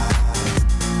night.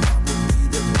 That would be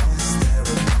the best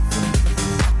therapy for me.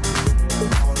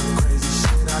 All the crazy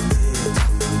shit I did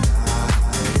tonight,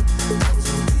 those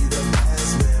will be the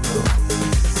best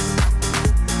memories.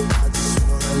 I just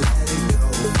wanna let it go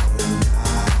for the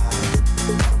night. That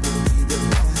would be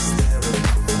the best therapy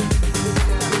for me.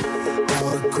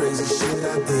 All the crazy shit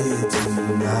I did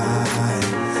tonight,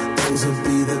 those would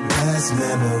be the best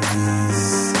memories.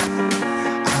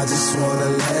 I just wanna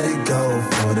let it go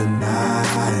for the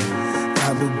night.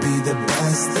 That would be the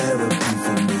best therapy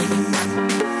for me.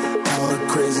 All the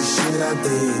crazy shit I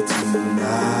did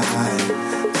tonight,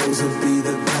 those would be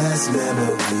the best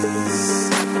memories.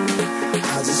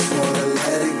 I just wanna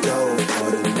let it go for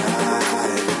the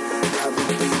night. That would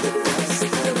be the best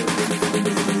therapy for me.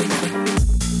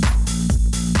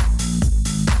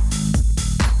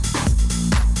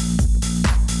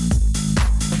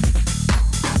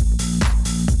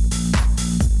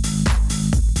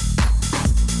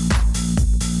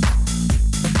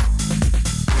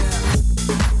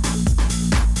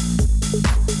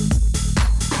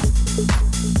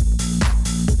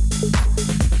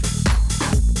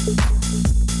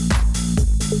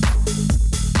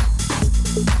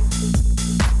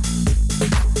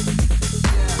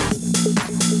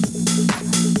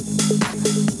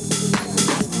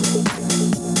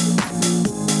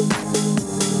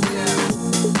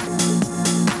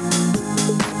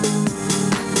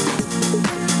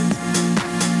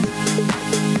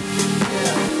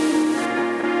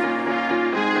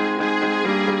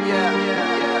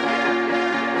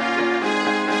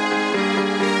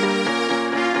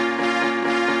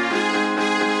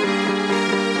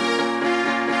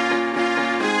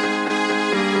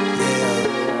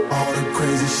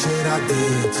 shit I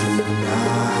did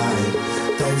tonight,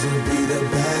 those would be the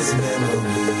best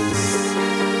memories.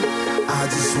 I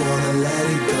just wanna let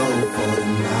it go for the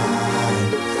night.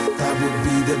 That would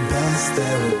be the best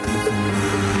therapy for me.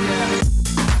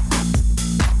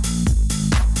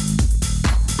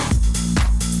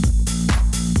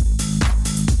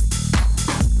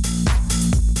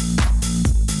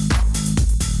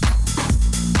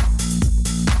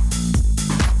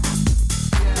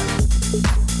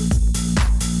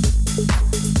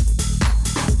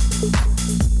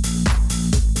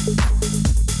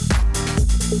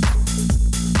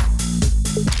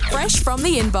 From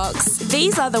the inbox,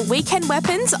 these are the weekend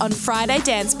weapons on Friday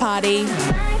Dance Party.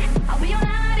 I'll be your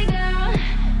naughty girl,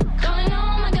 calling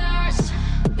all my girls.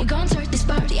 We gon' sort this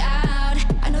party out.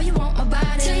 I know you want my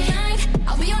body tonight.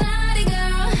 I'll be your naughty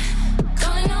girl,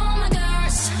 calling all my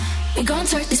girls. We gon'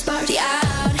 sort this party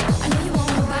out. I know you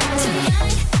want my body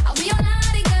tonight. I'll be your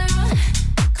naughty girl,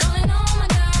 calling all my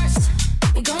girls.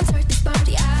 We gon' sort this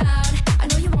party out. I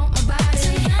know you want my body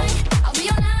tonight. I'll be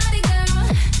your naughty girl,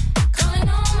 calling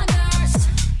all my girls.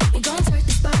 We gon' sort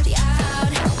this party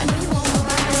out. I know you want my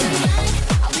body tonight.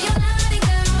 I'll be your naughty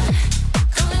girl,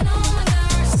 calling all my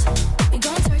girls. We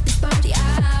gon' sort this party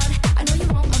out. I know you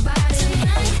want my body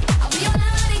tonight. I'll be your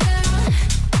naughty girl,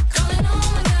 calling all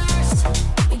my girls.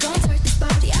 We gon' sort this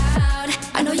party out.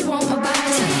 I know you want my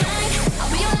body tonight.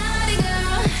 I'll be your naughty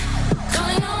girl,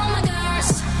 calling all my girls.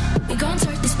 We gon'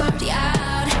 sort this party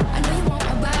out. I know you want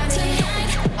my body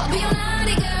tonight. I'll be your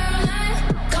naughty girl,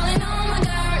 calling all my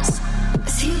girls.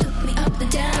 As he looked me up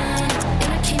and down,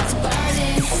 and I came to party.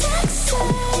 Sexy,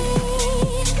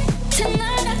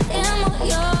 tonight I am all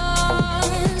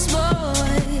yours,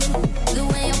 boy. The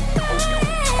way your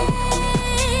body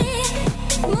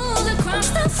moves across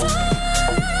the floor.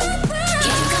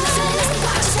 Yeah, you got me feeling this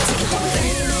watch, just take it home,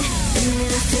 baby. The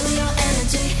minute I feel your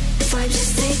energy, the vibe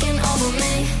just taking over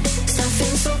me. Start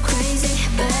feeling so crazy,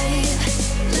 babe.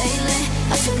 Lately,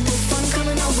 I feel the fun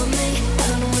coming over me. I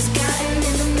don't know what's gotten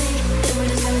into me. The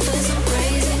world is never feeling so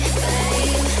crazy,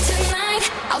 babe. Tonight,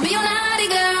 I'll be your naughty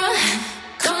girl,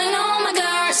 calling all my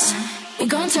girls. We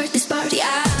gon' sort this party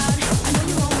out. I know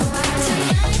you want my body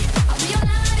tonight. I'll be your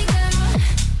naughty girl,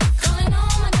 calling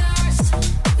all my girls.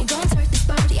 We gon' sort this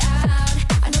party out.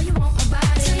 I know you want my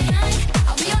body tonight.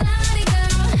 I'll be your naughty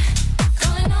girl,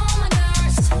 calling all my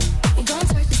girls. We gon'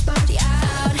 sort this party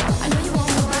out. I know you want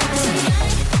my body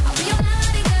tonight. I'll be your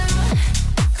naughty girl,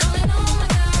 calling all my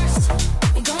girls.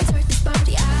 We gon' sort this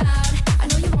party out. I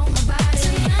know you want my body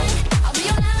tonight. I'll be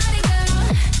your naughty girl,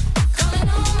 calling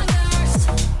all my girls.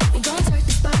 We gon' sort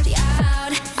this party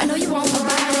out. I know you want my body.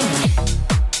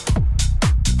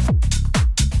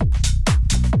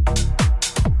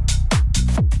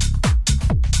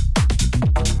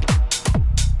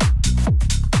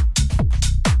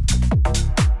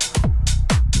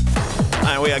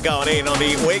 And we are going in on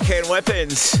the weekend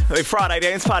weapons with Friday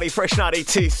Dance Party, Fresh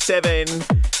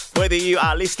 92.7. Whether you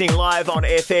are listening live on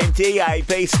FM,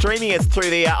 DAB, streaming us through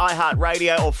the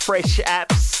iHeartRadio or Fresh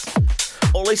apps,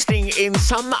 or listening in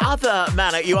some other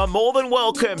manner, you are more than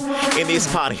welcome in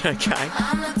this party, okay?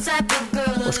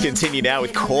 Let's continue now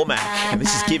with Cormac, and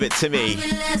this is Give It To Me.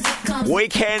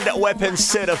 Weekend weapons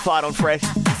certified on Fresh.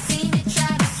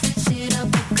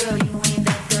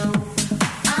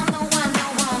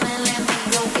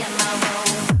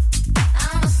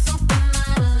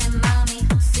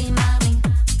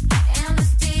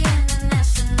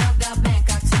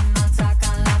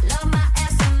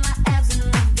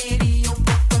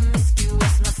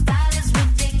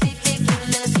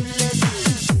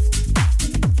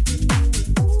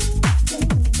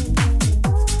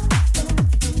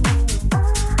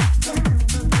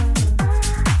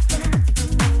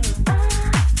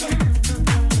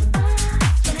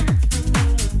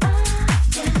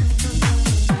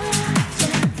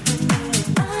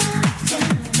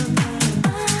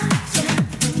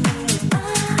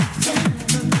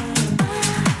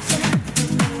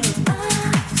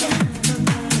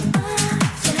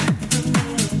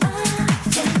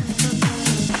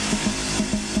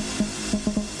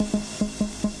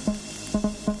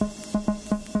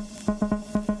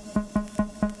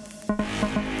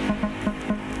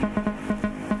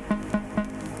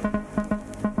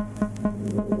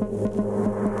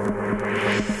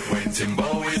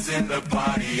 in the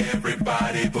party,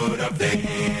 everybody put up their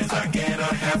hands. I get a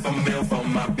 $500,000 for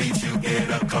my beats, you get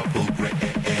a couple grand.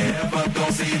 Never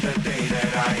gon' see the day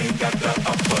that I ain't got the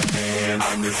upper hand.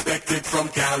 I'm respected from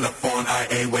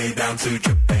California, way down to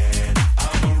Japan.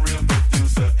 I'm a real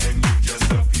producer and you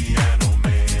just a piano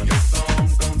man. Your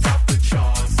songs gon' top the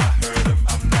charts, I heard them,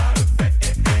 I'm not a fan.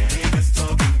 Niggas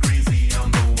talking greasy,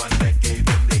 I'm the one that gave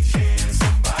them their chance.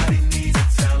 Somebody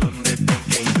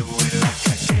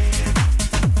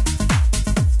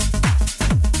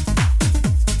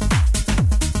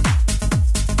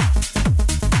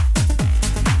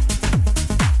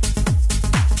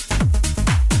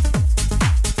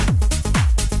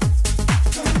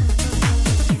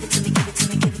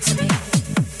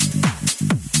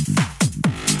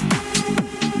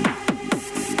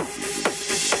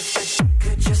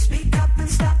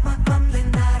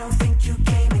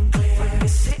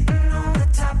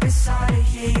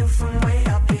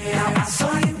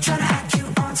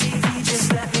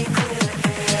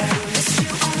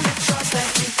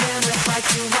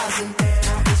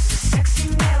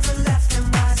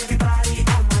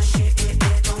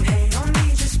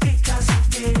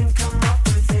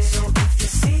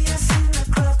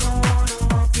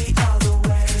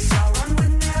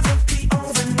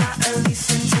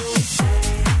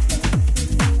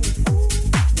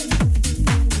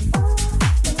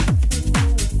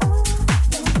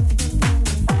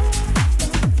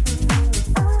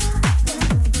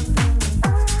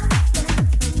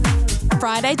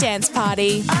Dance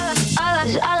Party. All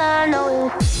I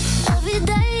know is every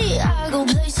day I go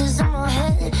places in my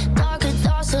head. Darker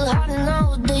thoughts so hard to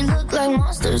know. They look like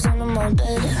monsters under my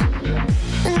bed.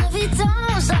 And every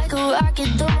time it's like a rocket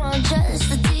through my chest.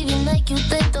 The TV make you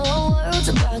think the whole world's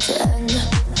about to end.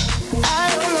 I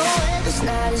don't know where this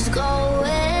night is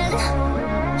going,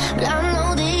 but I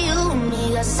know that you and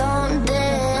me got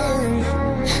something.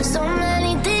 So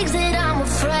many things that I'm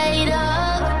afraid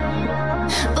of,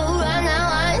 but right now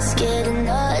I ain't scared of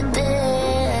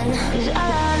nothing. 'Cause all I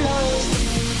know is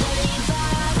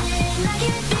 35 and I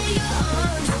can feel your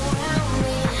arms around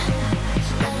me.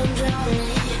 Let them drown me.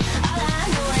 All I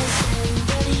know is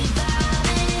 35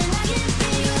 and I can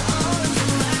feel your arms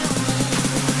around me.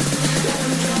 Let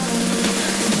them drown me.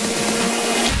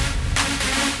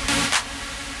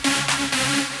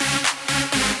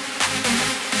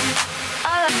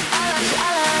 All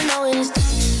I know is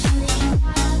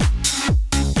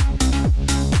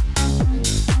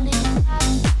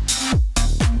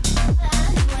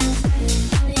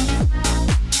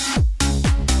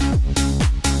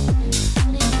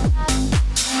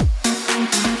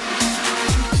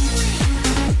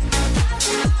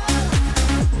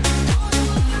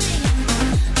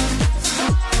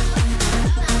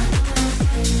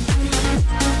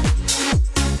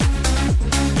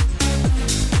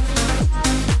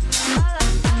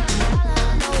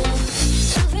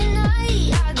every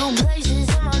night I go places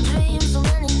in my dreams, so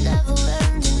many never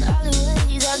ends in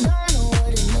alleyways. I don't know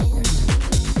what it means,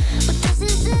 but this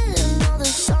is it. Another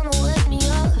sun will wake me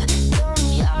up. Tell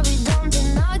me I'll be done,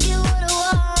 then I'll get what I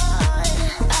want.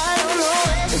 I don't know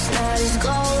where this night is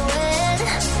going,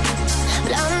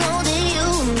 but I know that you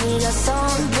and me got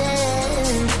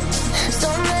something. So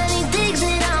many things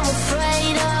that I'm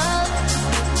afraid of,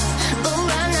 but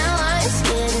right now I ain't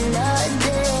scared of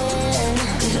nothing.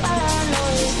 'Cause all I know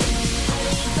is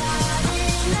 35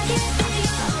 and I can feel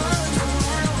your arms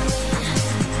around me.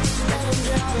 Let them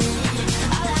drown me.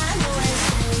 All I know is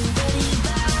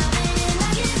 35 and I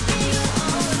can feel your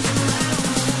arms around me.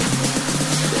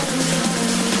 Let them drown me.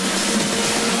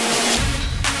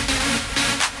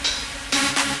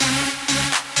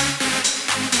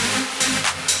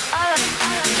 All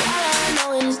I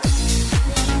know is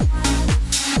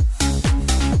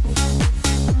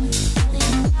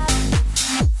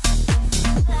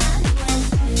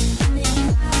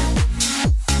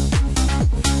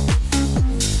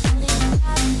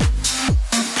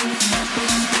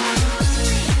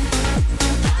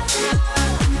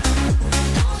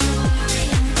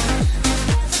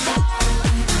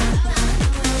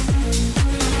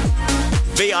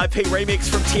VIP remix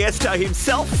from Tiesto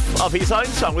himself of his own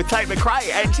song with Tate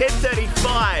McRae and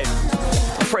 10:35.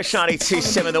 Fresh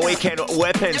 92.7 The Weekend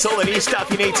Weapons. All the new stuff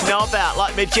you need to know about,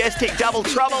 like Majestic, Double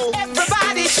Trouble.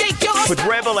 Everybody shake your With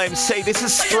Rebel MC, this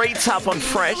is Streets Up on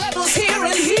Fresh. Rebels here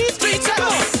and he's streets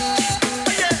up.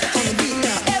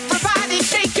 Everybody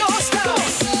shake your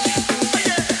stuff.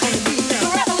 The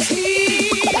rebels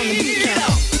here.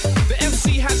 The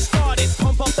MC has started.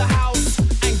 Pump up the house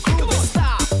and groove the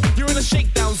stop. You're in a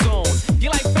shakedown zone. You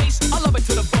like bass? I love it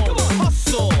to the bone.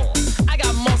 Hustle. I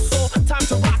got muscle. Time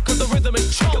to rock 'cause the rhythm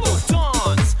is trouble.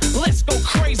 Dance. Let's go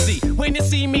crazy. When you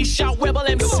see me shout Rebel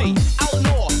MC.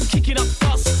 Outlaw. Kicking up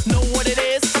dust. Know what it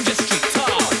is? I'm just street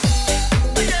tough.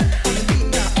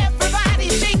 Everybody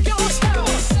shake your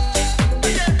stuff.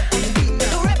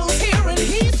 The rebels here and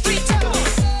he's street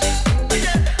tough.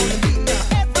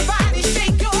 Everybody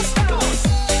shake your stuff.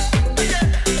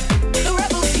 The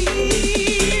rebels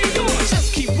here. Just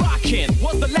keep rocking.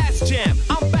 What's the last jam?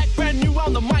 I'm back brand new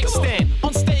on the mic stand.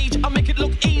 On stage, I make it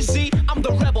look easy. I'm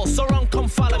the rebel, so run, come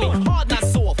follow me. Hard, not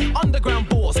soft. Underground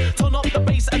boss. Turn up the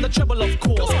bass and the treble, of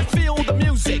course. Feel the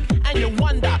music and you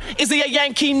wonder, is he a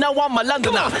Yankee? No, I'm a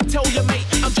Londoner. Tell your mate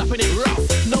I'm dropping it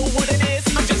rough. Know what it is?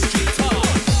 I'm just street tough.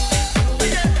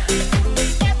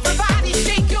 Everybody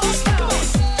shake your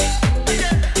stuff.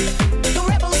 The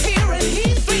rebels here and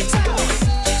he's street tough.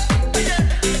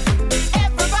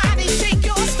 Everybody shake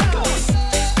your stuff.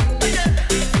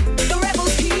 The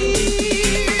rebels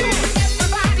here.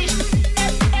 Everybody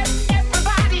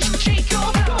shake your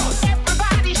stuff.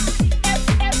 Everybody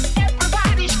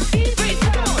he's street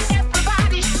tough.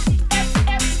 Everybody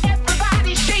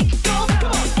shake your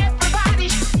stuff. Everybody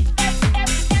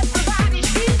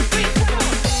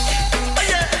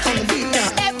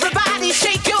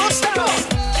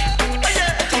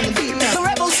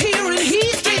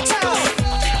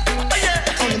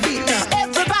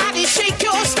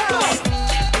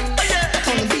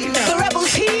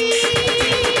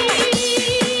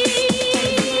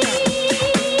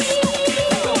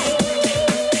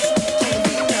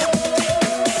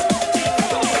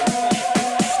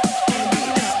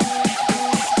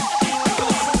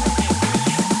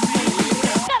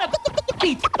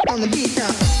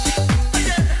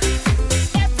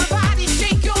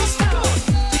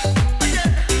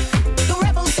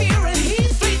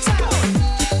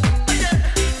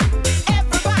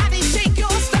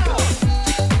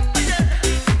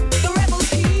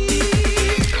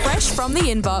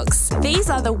inbox. These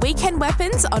are the weekend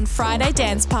weapons on Friday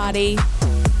Dance Party.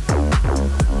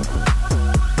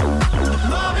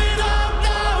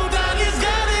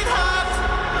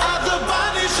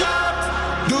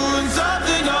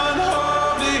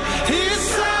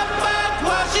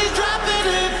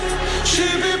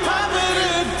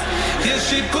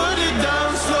 She put it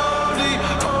down slowly.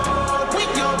 Oh,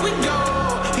 we go.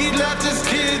 He left his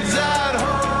kids at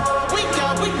home. We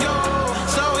go.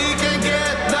 So he can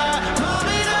get that.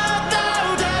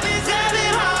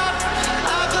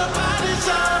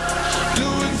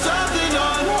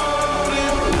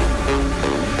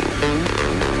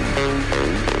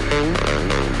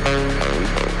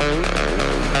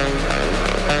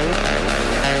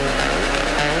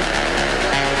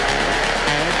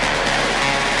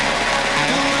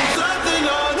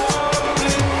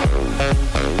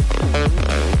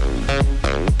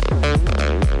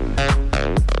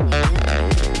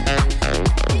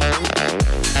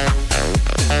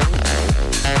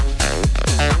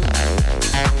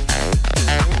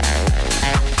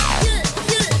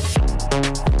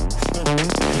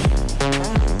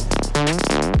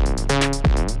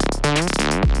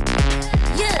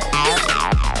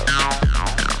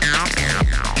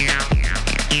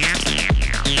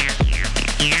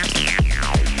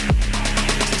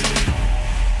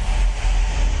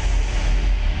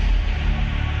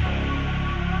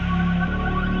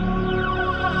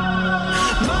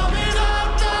 Mommy, no,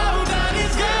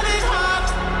 daddy's getting hot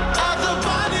at the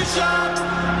body shop,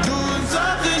 doing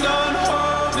something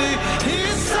unholy. He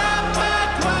sat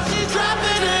back while she's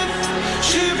dropping it.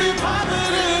 She be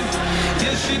popping it.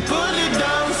 Yeah, she put it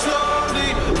down slowly.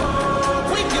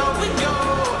 Oh, we go.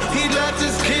 He left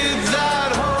his kids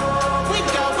at home. We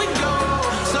go.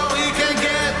 So he can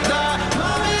get that. Mommy,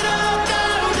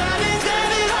 no, daddy's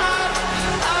getting hot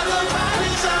at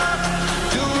the body shop,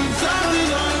 doing something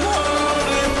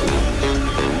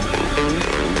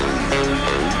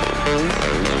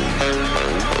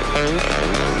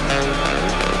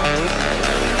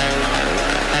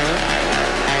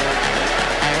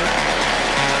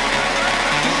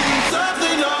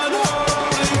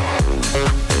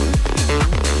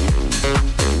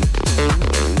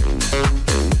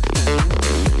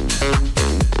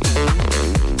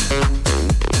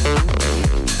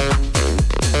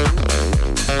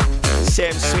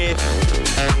Sam Smith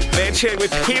mentioned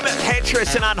with Kim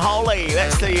Petras and Unholy.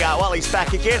 That's the, well, he's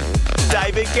back again.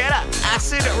 David Guetta,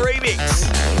 Acid Remix.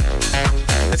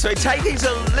 And so we take things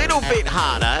a little bit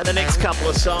harder the next couple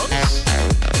of songs.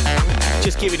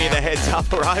 Just giving you the heads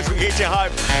up, all right, as we get you home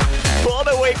for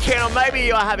the weekend, or maybe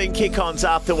you're having kick-ons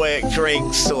after work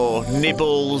drinks or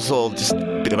nibbles or just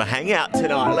a bit of a hangout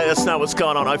tonight. Let us know what's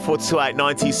going on. 0428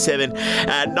 97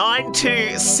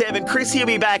 927. Chrissy will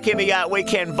be back in the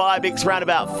weekend vibe mix around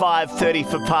about 5:30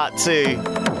 for part 2.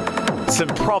 Some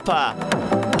proper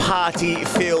party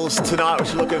feels tonight,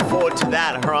 which we're looking forward to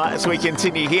that, all right, as we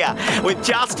continue here with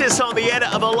Justice on the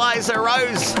edit of Eliza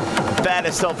Rose.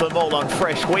 Baddest of them all on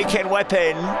Fresh Weekend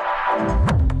Weapon.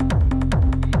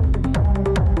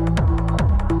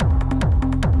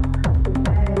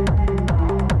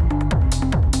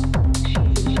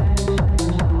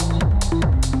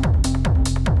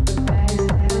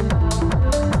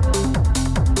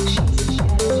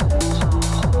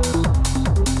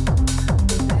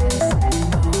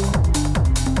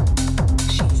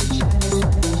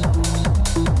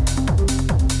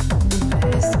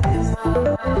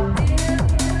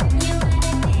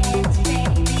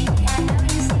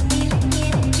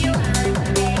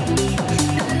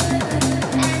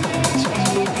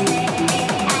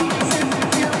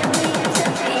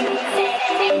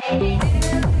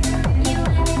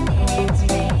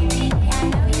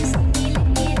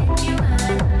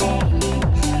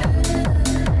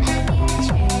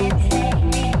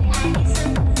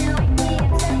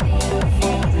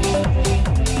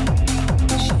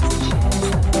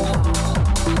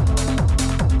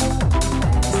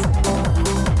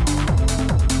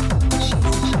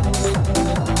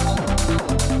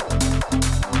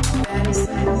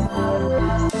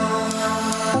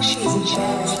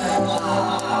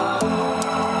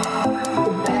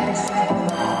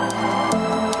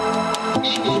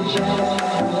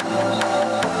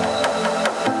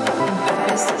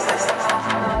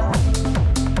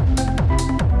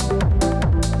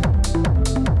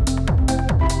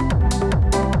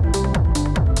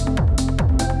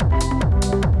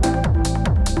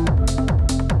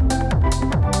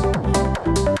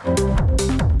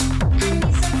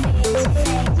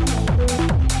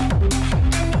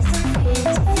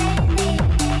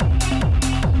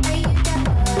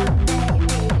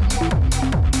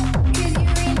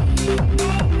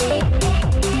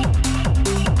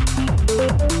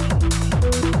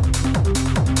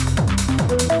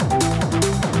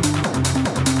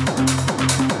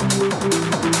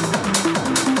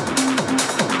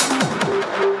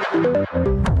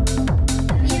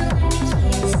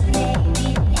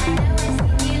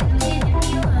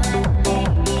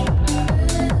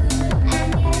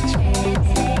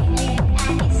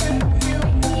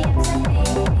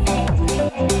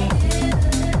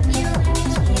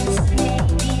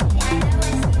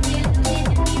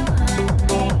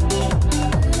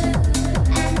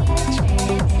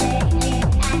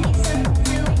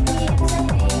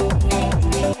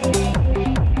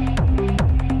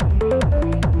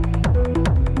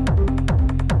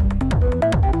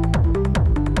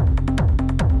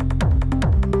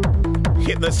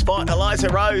 Eliza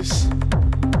Rose.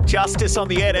 Justice on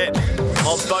the edit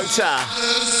of Bota.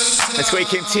 As we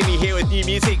continue here with new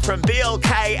music from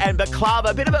BLK and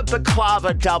Baklava. A bit of a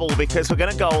Baklava double because we're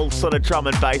going to go all sort of drum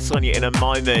and bass on you in a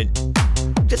moment.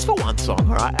 Just for one song,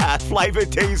 all right? Flavor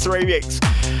D's remix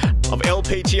of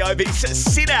LPGOV's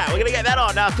Sinner. We're going to get that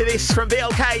on after this from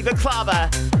BLK,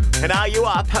 Baklava. And are you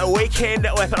up? A weekend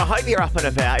weapon. I hope you're up and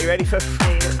about. You ready for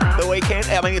the weekend?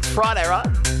 I mean, it's Friday, right?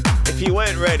 If you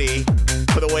weren't ready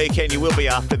for the weekend, you will be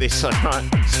after this song, right?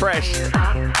 It's fresh.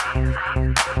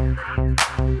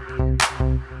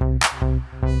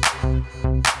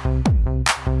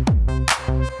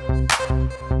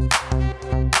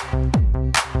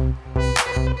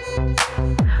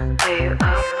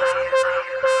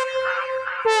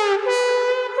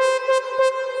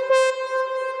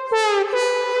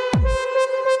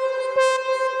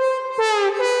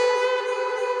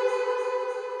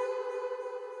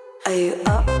 Are you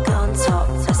up, on top?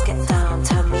 Let's get down,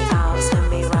 turn me out, spin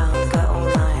me round, go all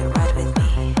night, ride with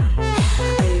me.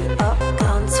 Are you up,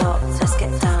 on top? Let's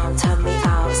get down, turn me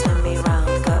out, spin me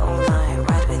round, go all night,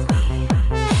 ride with me.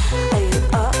 Are you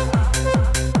up?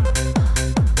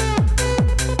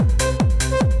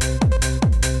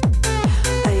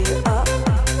 Are you up?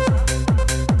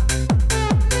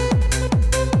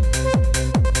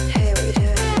 Hey, what you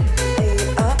doing?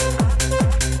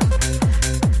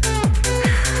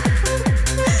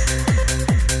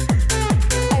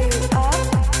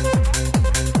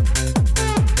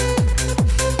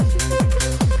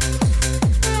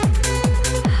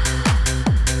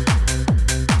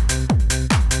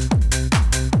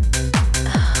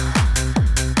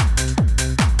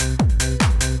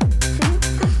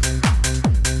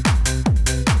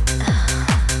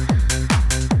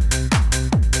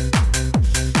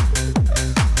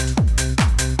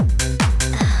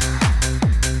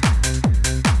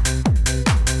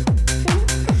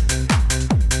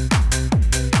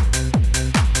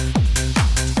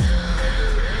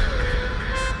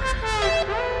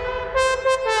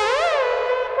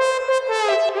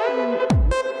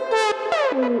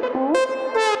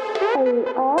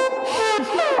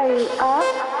 Are you up?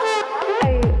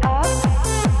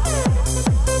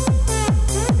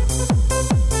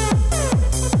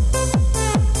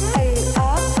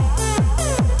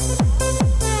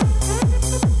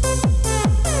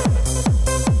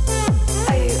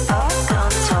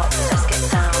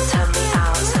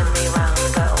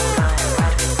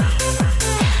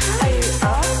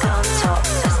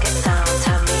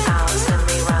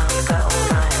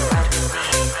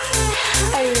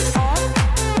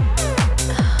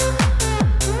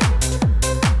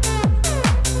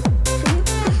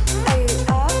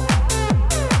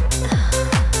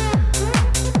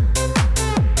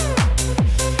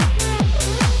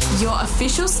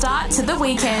 Official start to the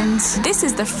weekend. This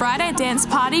is the Friday Dance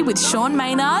Party with Sean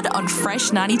Maynard on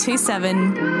Fresh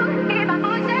 92.7.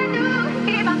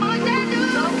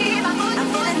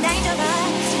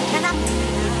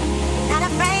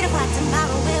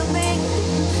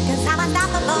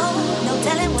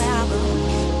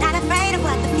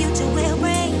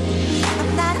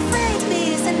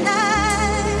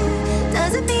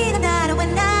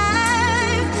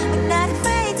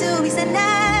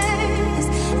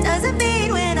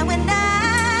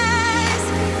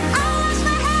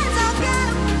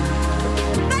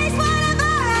 Face whatever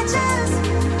I try.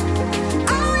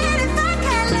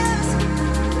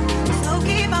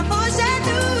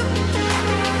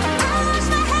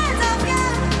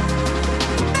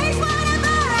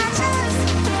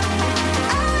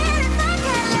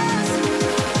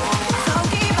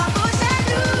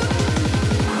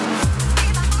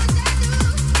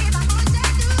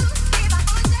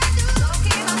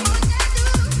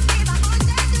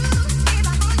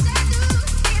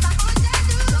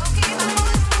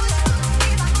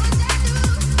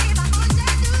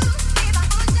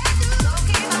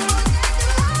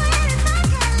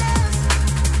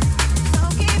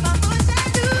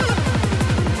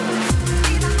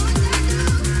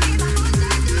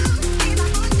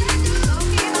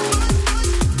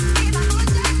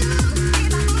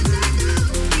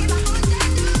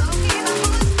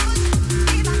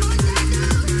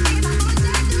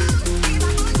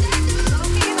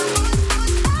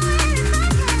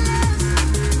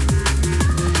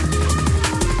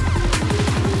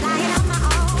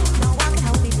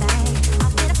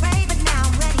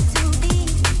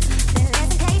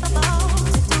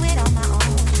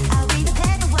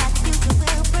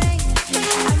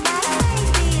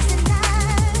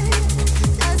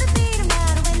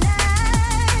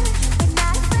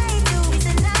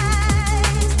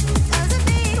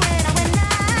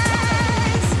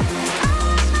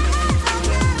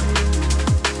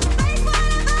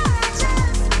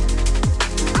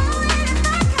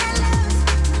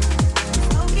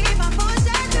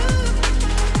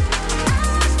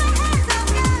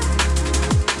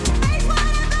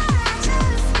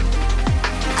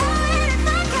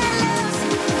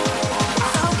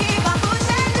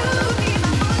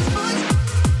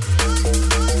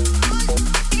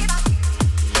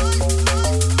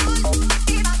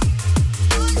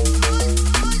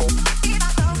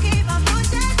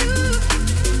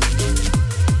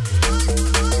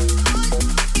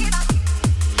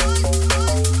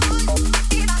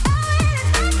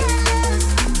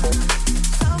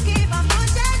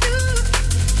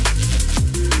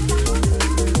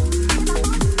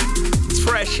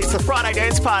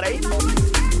 Party.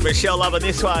 Michelle loving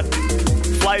this one.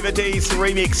 Flavor D's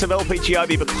remix of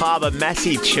LPGOB Baklava.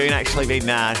 Massive tune, actually been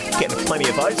getting plenty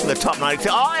of votes for the top 92.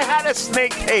 Oh, I had a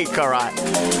sneak peek, all right.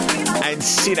 And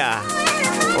Sinner.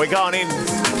 We're going in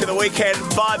to the weekend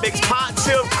vibe mix. Part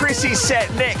 2 of Chrissy's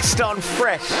set next on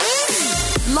Fresh.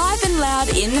 Live and loud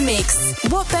in the mix.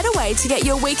 What better way to get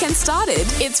your weekend started?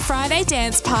 It's Friday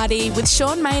Dance Party with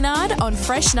Sean Maynard on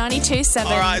Fresh 92.7.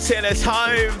 All right, send us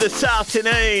home this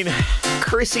afternoon.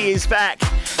 Chrissy is back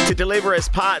to deliver us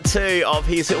part 2 of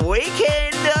his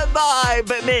weekend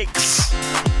vibe mix.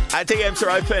 Our DMs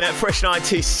are open at Fresh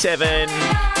 92.7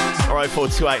 or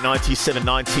 0428 97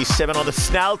 97 on the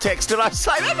snail text. Did I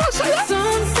say that? Did I say that?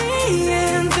 Something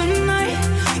in the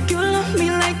night, you love me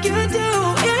like you do.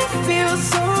 It feels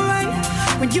so right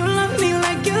when you love me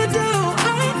like you do.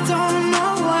 I don't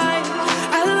know why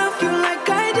I love you like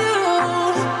I do.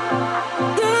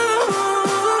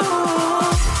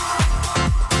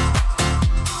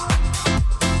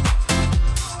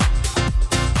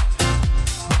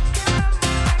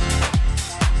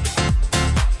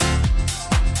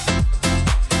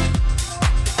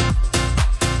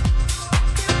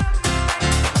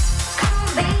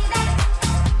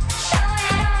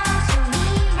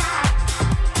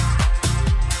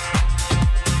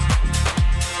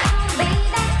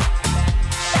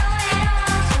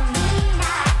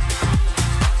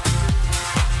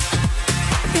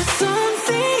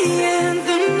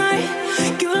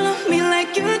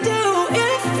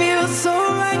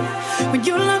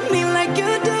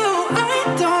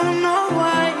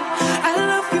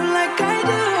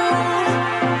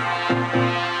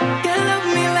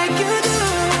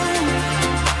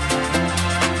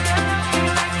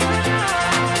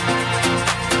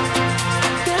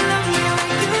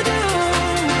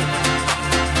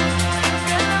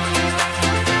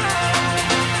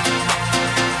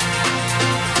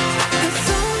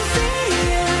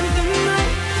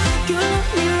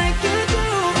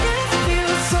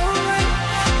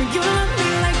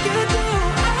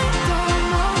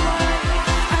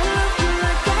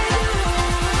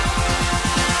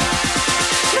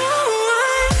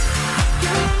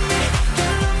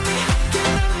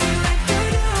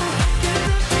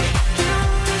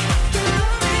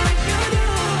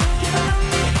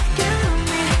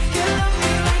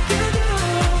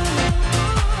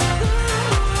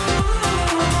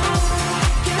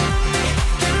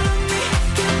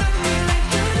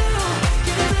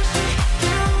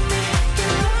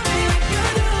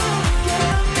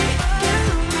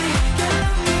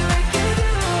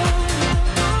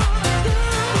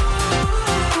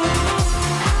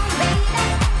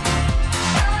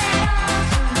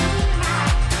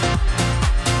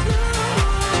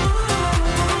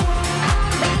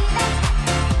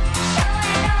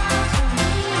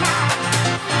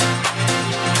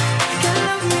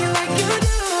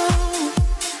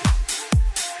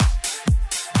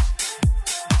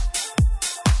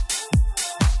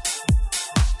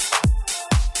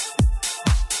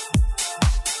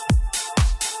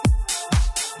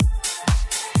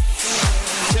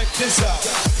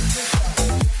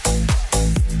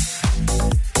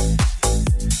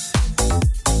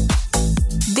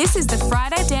 This is the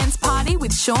Friday Dance Party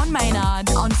with Sean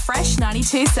Maynard on Fresh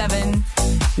 92.7.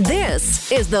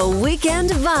 This is the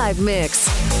Weekend Vibe Mix.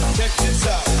 Check this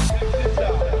out.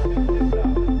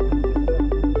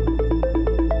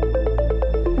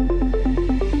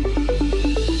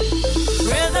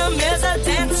 Rhythm is a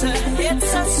dancer,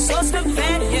 it's a source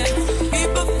companion.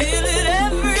 People feel it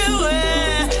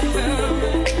everywhere.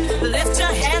 Lift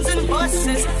your hands and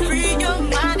voices, free your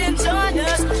mind and join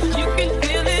us. You can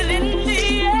feel it in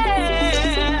the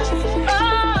air.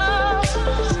 Oh,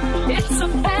 it's a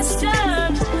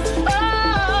passion.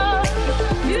 Oh,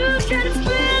 you can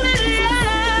feel it,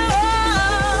 yeah.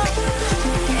 Oh,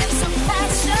 it's a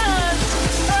passion.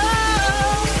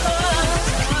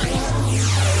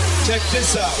 Check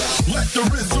this out. Let the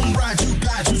rhythm ride you,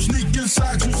 guide you, sneak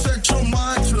inside you, set your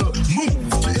mind to move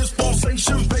to its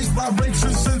pulsation, bass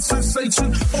vibrations and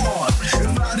sensation. On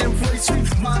and not inflation,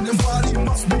 mind and body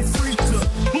must be free to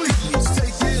please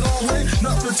take it all in,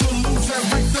 nothing to lose,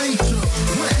 everything to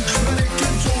win. Let it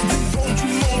control you, don't you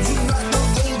know you not the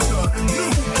older,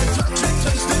 new, touch it,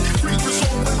 taste it, free your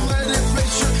soul and let it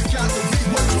face you. Gotta be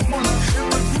what you wanna. If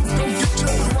the group don't get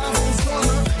your rivals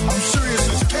wanna, I'm serious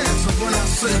as cancer when I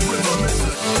say rhythm is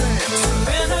a dance.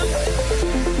 Rhythm,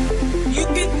 you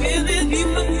can feel it,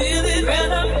 people feel it.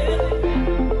 Rhythm,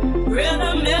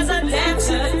 rhythm is a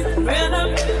dancer. Rhythm,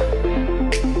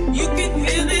 you can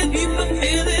feel it, people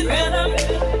feel it.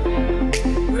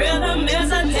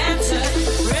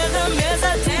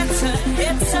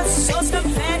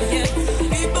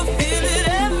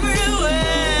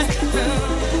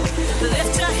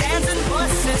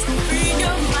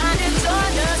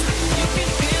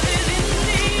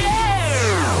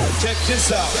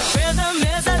 this out. Rhythm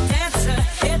is a dancer,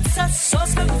 it's a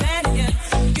source companion.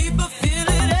 People feel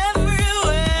it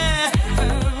everywhere.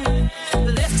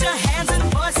 Lift your hands and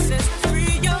voices,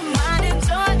 free your mind and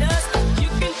join us. You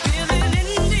can feel it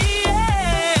in the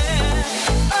air.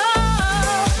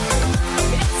 Oh,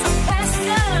 it's a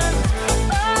passion.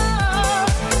 Oh,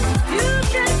 you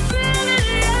can feel it,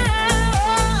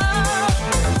 yeah.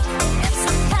 It's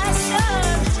a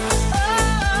passion.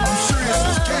 I'm serious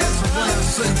as cancer when I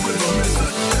say rhythm is a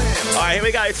dance. All right, here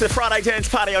we go. It's the Friday Dance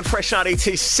Party on Fresh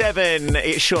 92.7.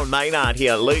 It's Sean Maynard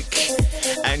here. Luke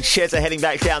and Shez are heading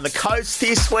back down the coast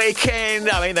this weekend.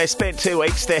 I mean, they spent 2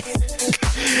 weeks there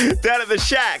down at the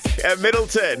Shack at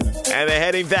Middleton, and they're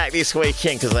heading back this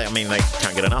weekend because, they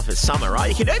can't get enough. It's summer, right?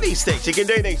 You can do these things. You can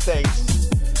do these things.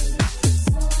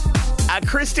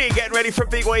 Christy getting ready for a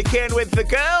big weekend with the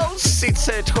girls. It's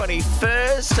her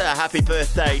 21st. Happy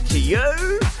birthday to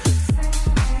you.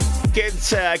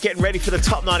 Getting ready for the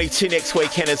Top 92 next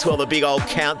weekend as well. The big old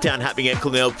countdown happening at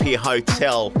Glenelg Pier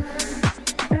Hotel.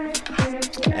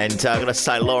 And I've got to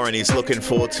say, Lauren is looking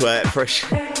forward to it. Fresh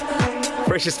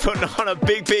is putting on a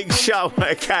big show,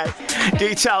 okay?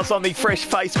 Details on the Fresh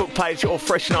Facebook page or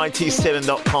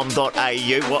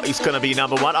fresh927.com.au. What is going to be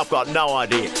number one? I've got no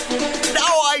idea.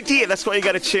 No idea. That's why you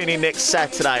got to tune in next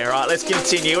Saturday, all right? Let's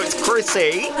continue. It's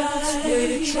Chrisi.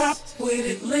 With it, drop with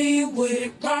it, lean with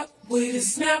it, rock with it,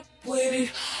 snap with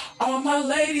it. All my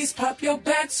ladies, pop your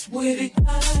backs with it.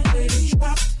 With it,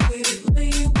 drop with it,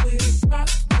 lean with it, rock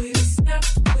with it, snap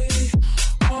with it.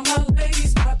 All my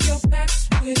ladies, pop your backs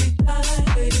with it.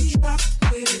 With it, drop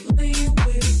with it, lean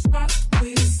with it, rock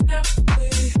with it, snap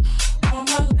with it. All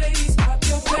my ladies, pop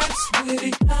your backs with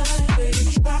it. With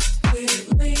it, drop with it,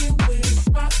 lean with it,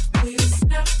 rock with it,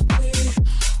 snap with it.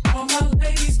 All my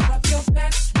ladies, pop your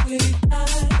backs with it.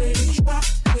 With it, drop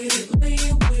with it,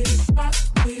 lean with it, rock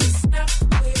with it, snap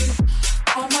with it.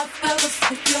 All my fellas,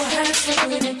 put your hands up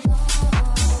with it.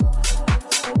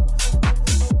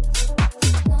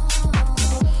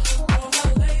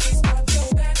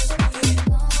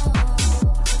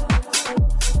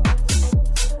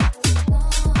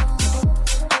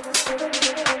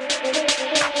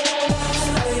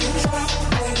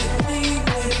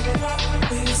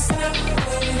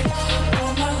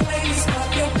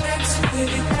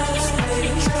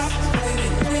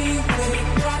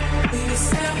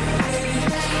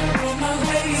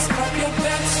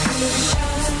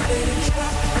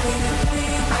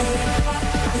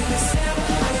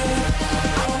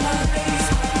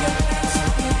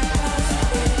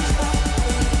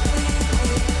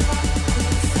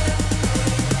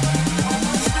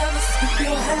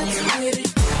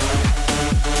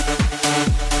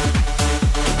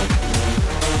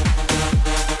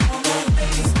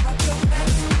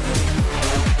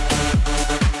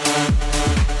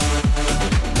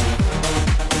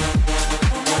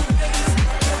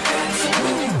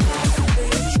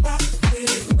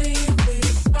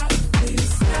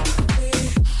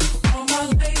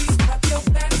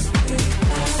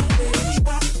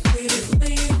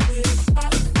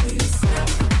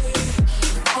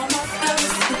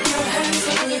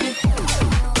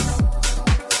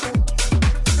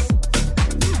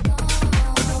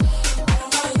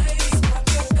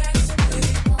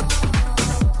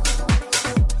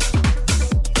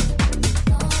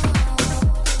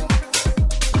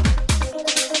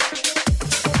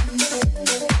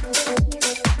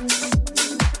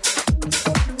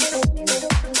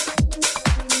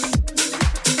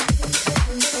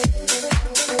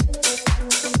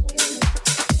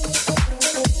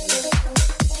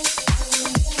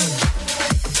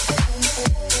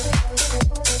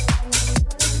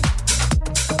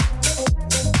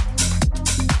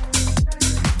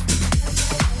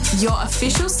 Your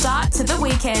official start to the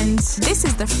weekend. This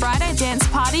is the Friday Dance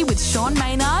Party with Sean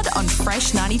Maynard on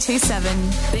Fresh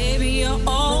 92.7. Baby, you're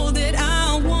all that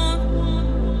I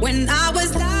want. When I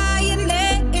was lying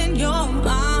there in your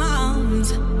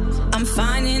arms, I'm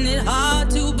finding it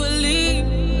hard to believe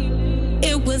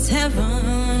it was heaven.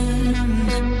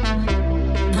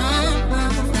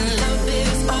 Love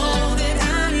is all that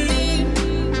I need,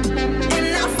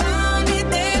 and I found it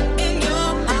there in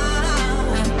your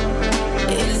heart.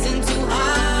 It isn't too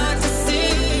hard to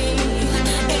see.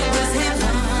 It was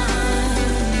heaven.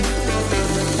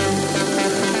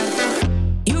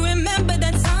 You remember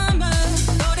that summer?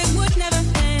 Thought it would never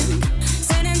end.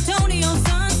 San Antonio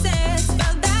sunsets,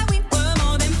 felt that we were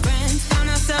more than friends. Found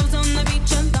ourselves on the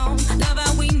beach alone. Love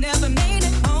how we never made it.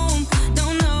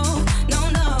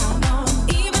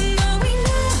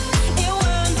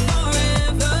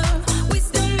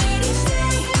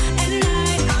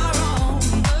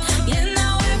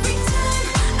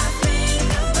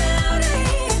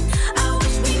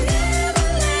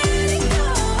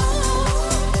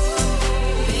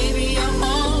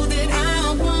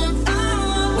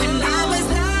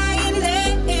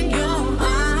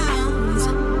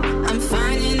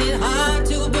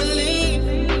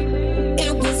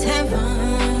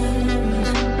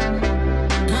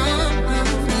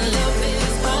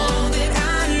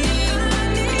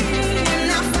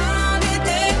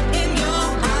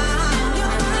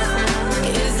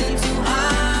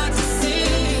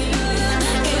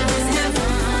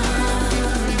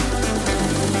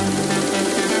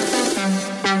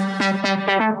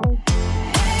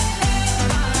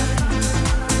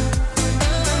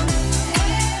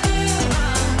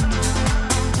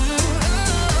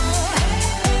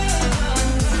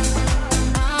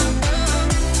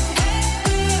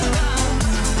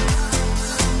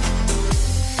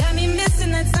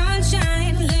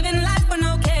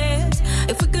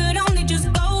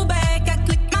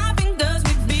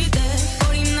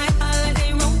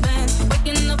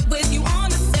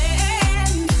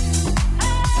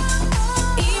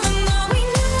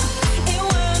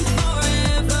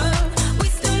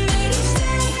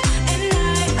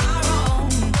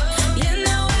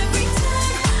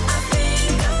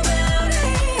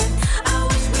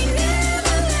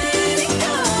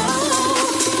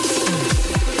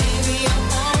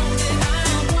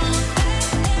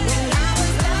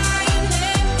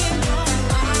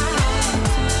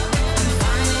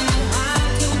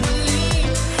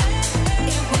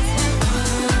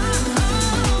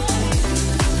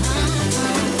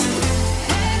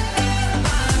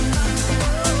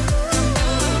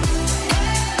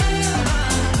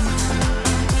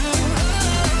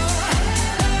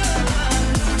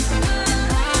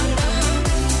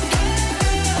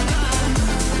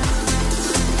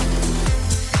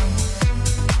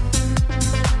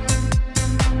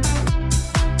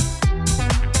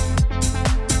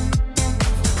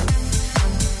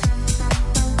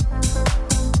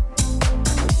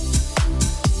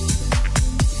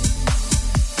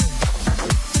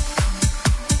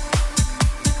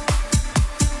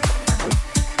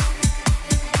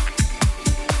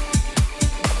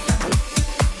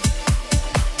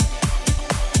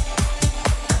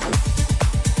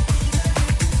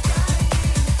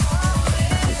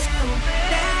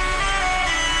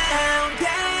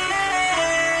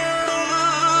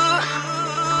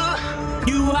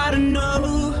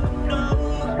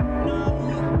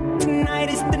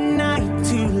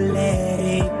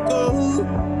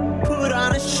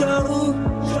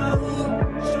 show.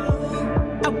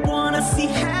 I wanna see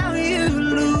how you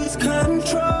lose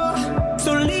control.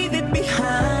 So leave it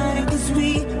behind, 'cause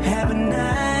we have a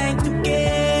night to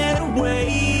get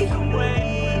away.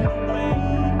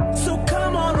 So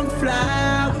come on and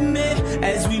fly with me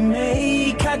as we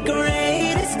make our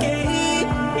great escape.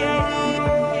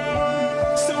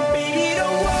 So baby,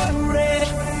 don't worry,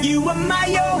 you are my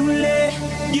only.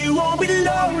 You won't be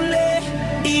lonely,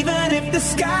 even if the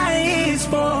sky is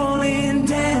falling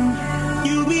down.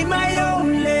 You'll be my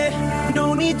only,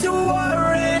 no need to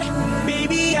worry.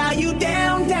 Baby, are you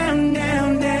down, down,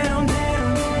 down, down, down?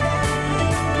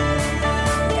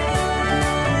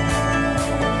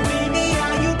 Baby,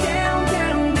 are you down,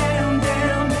 down, down,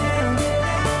 down, down?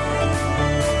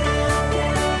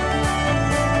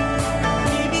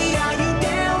 Baby, are you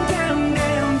down, down,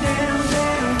 down, down,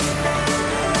 down?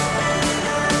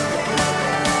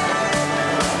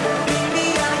 Baby,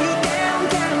 are you down,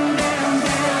 down, down,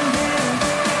 down, down?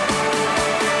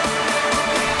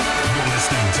 You're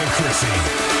listening to Chrisi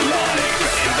live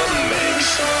in the mix.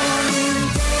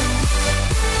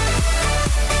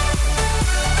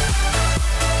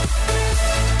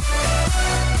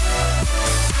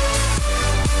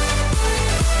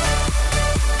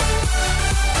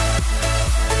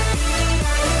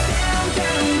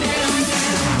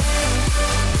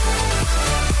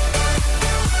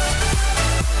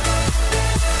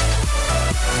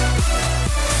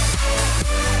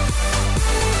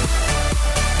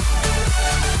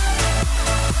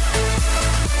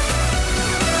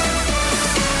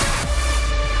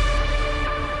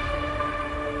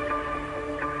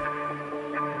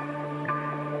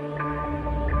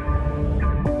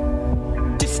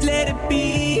 Just let it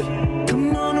be.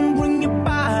 Come on and bring your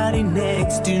body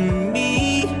next to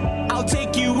me. I'll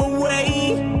take you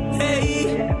away.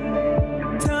 Hey,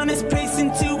 turn this place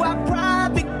into our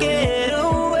private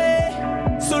getaway.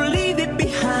 So leave it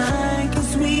behind,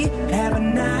 'cause we have a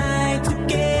night to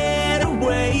get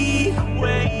away.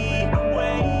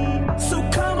 So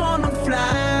come on and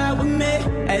fly with me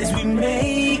as we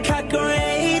make our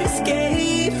great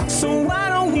escape. So why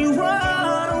don't we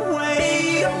run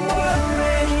away? Don't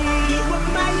worry, you are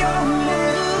my only.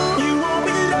 You won't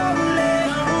be lonely,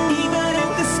 even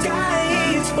if the sky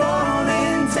is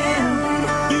falling down.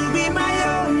 You'll be my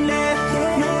only,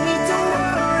 no need to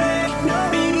worry. No,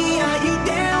 baby, are you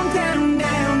down, down,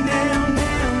 down, down,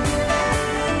 down?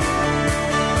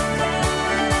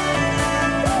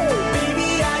 Baby,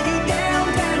 are you down,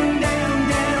 down, down,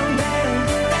 down, down?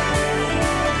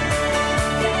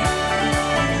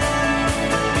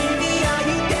 Baby, are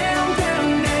you down, down,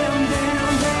 down, down,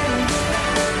 down?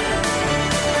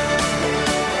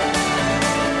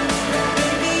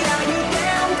 Baby, are you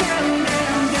down, down,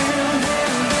 down, down,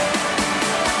 down?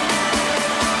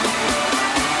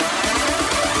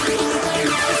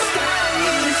 The sky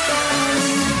is falling.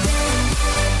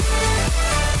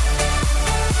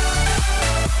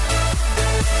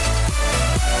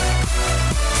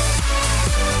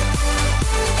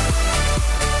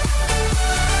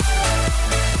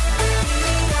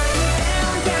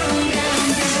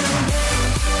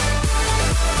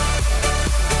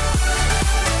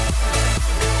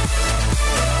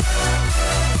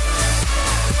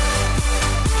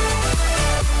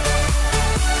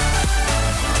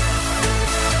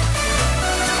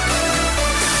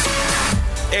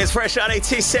 It's Fresh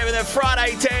 92.7, the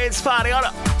Friday Dance Party on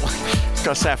it.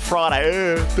 Gotta say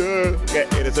Friday.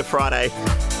 Yeah, it is a Friday.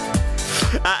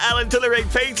 Alan delivering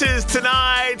pizzas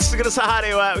tonight. We're going to say hi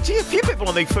to a few people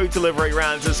on the food delivery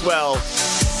rounds as well,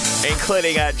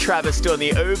 including Travis doing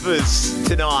the Ubers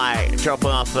tonight, dropping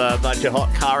off a bunch of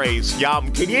hot curries.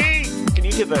 Yum. Can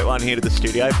you give that one here to the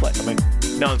studio, please? I mean,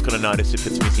 no one's going to notice if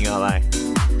it's missing, are they?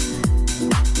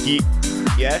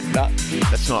 Yeah? No,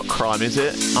 that's not crime, is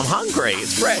it? I'm hungry.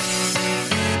 It's fresh.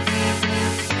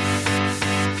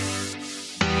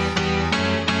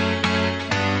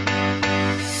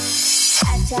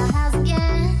 At your house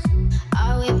again,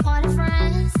 are we party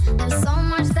friends? There's so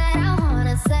much that I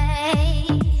wanna say,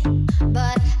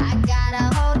 but I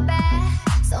gotta hold back.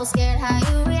 So scared how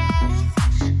you react.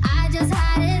 I just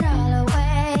hide it all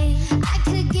away. I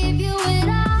could give you it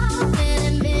all,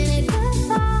 any minute could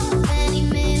fall, any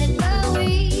minute but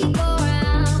we go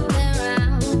round and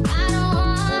round. I don't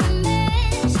wanna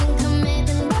mention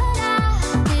commitment, but I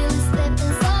feel it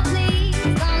slipping, so please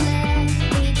don't let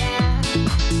me down.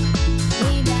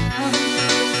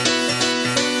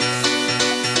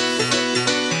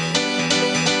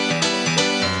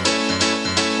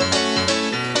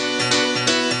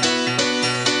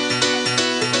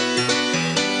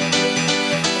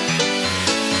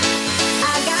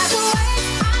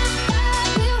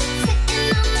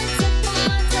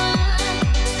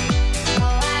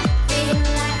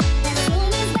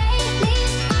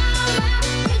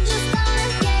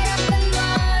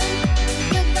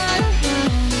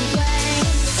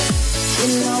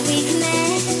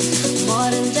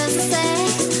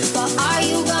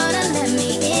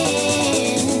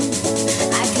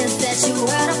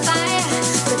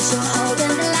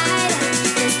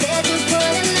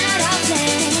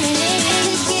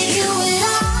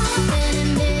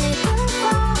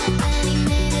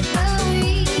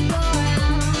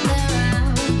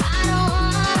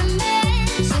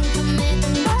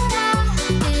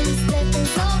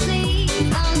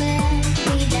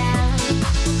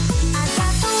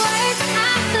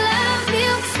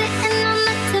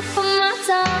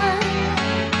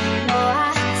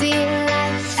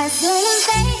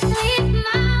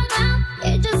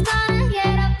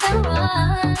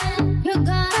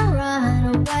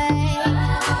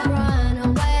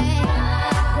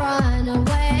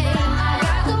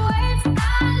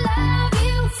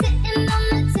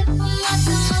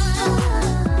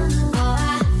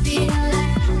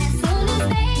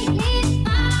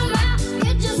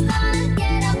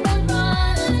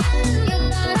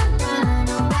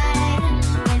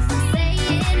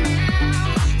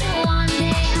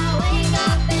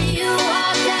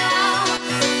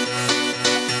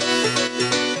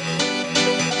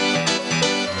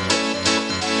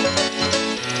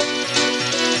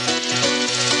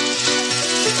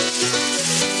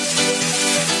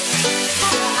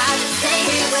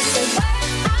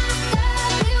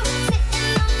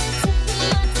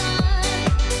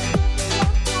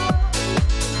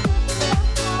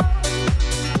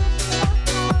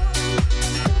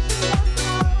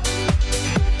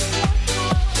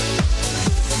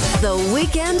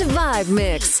 Weekend Vibe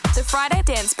Mix. The Friday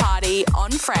Dance Party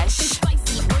on Fresh.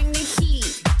 Spicy, bring the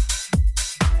heat.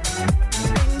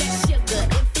 Bring that sugar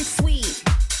if it's sweet.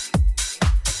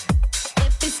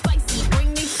 If it's spicy,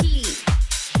 bring the heat.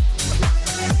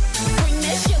 Bring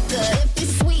that sugar if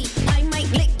it's sweet. I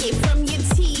might lick it from your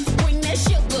teeth. Bring that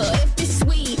sugar if it's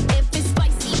sweet. If it's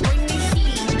spicy, bring the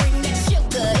heat. Bring that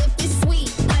sugar if it's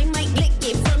sweet. I might lick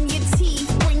it from your teeth.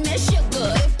 Bring that sugar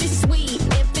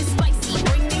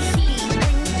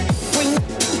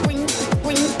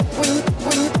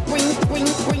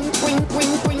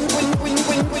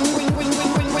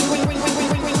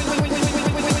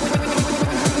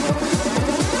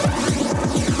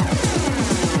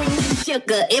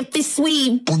if it's sweet. If it's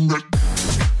spicy, bring the heat. Bring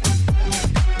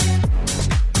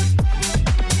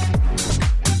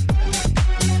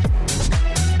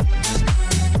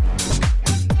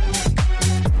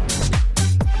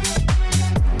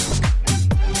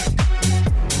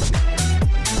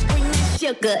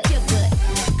sugar if it's sweet.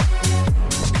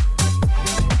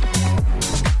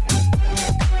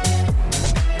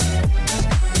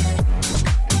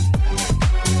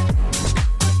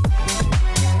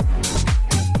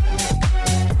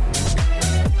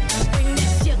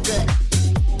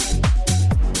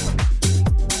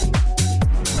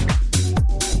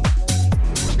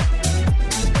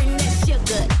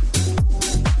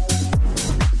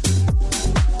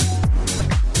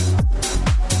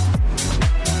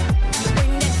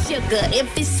 Sugar.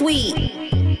 If it's sweet,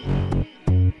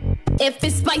 if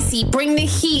it's spicy, bring the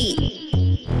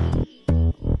heat.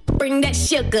 Bring that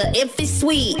sugar if it's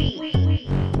sweet.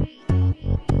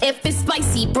 If it's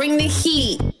spicy, bring the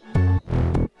heat.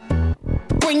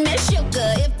 Bring that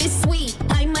sugar if it's sweet.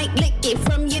 I might lick it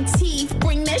from your teeth.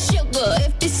 Bring that sugar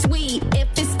if it's sweet. If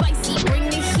it's spicy, bring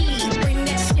the heat. Bring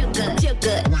that sugar.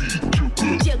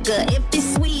 Sugar if it's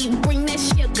sweet. Bring that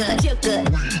sugar.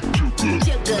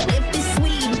 Sugar if it's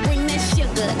sweet. Bring that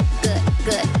sugar.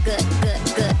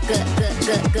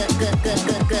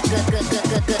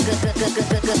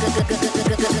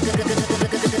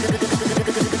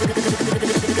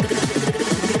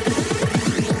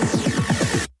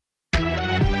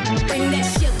 Bring that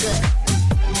sugar.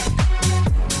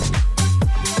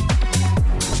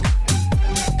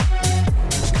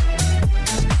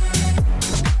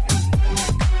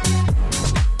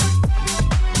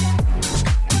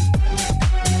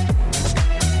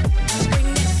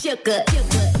 Sugar.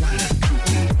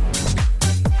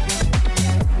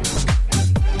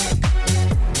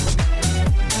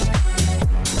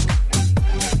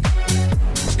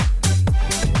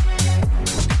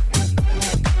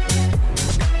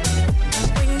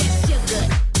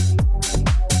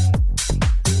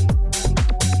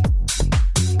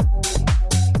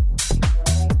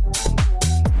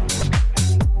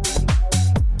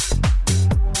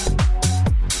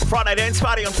 Friday Dance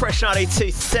Party on Fresh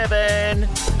 92.7.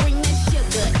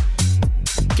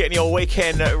 Getting your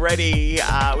weekend ready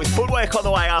with footwork on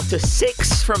the way after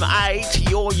 6 from 8.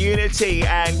 Your Unity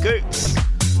and Goots.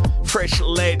 Fresh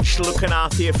Ledge looking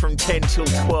after you from 10 till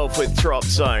 12 with Drop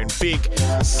Zone. Big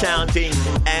sounding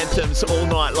anthems all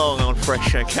night long on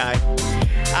Fresh, okay?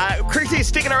 Chrissy's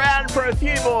sticking around for a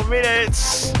few more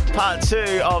minutes. Part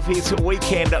 2 of his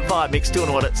weekend vibe mix,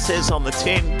 doing what it says on the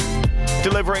tin.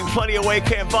 Delivering plenty of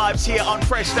weekend vibes here on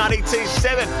Fresh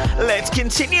 92.7. Let's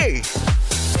continue.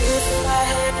 If I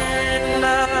had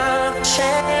another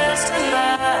chance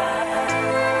tonight,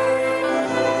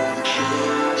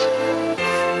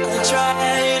 I'll try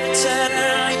to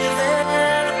tell you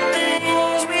that the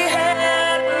things we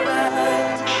had were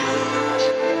right.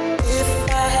 If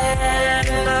I had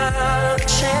another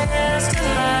chance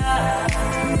tonight,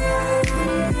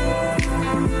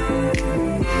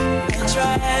 I'll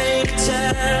try to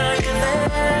tell you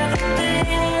that the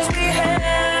things we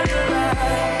had were right.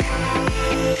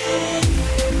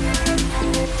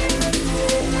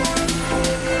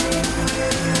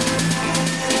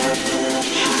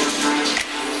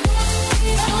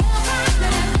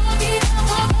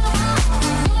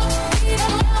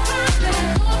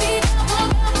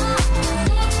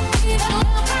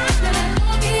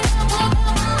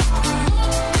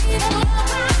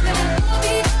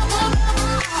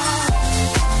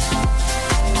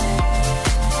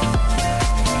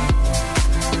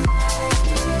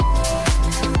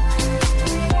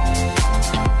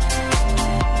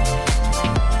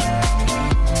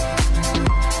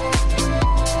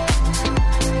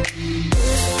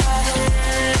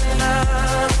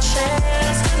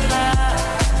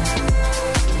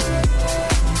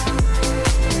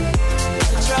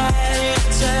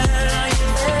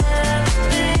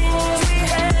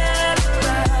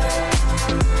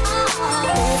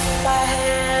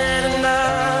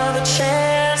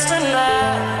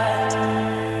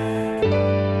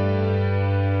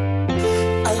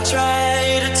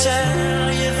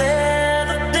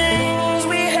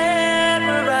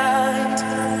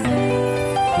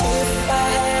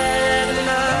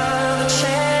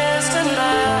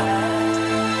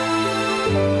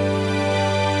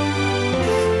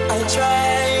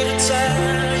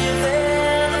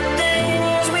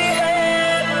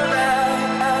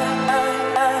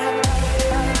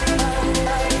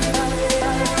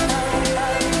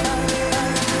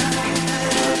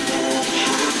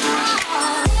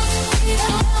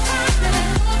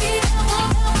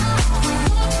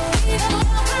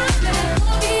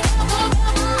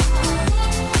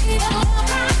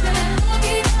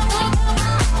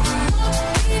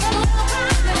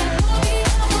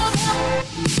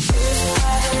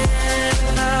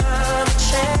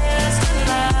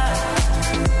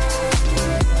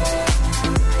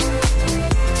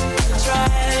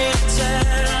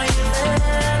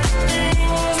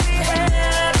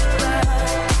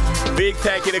 Big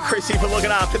thank you to Chrissy for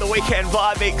looking after the weekend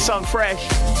vibe mix on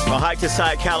Fresh. I hate to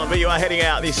say it, Callum, but you are heading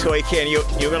out this weekend. You're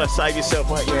going to save yourself,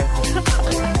 won't you?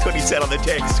 That's what he said on the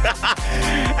text.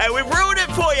 And we've ruined it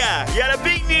for you. You had a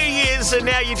big New Year's, and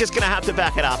now you're just going to have to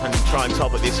back it up and try and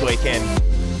top it this weekend.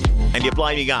 And you're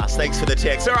blaming us. Thanks for the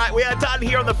text. All right, we are done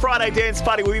here on the Friday Dance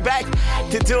Party. We'll be back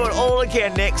to do it all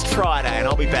again next Friday. And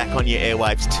I'll be back on your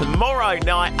airwaves tomorrow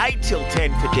night, 8 till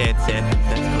 10 for Dance Anthems.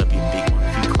 That's going to be a big one.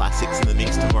 A few classics in the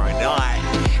mix tomorrow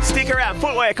night. Stick around.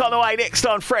 Footwork on the way next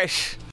on Fresh.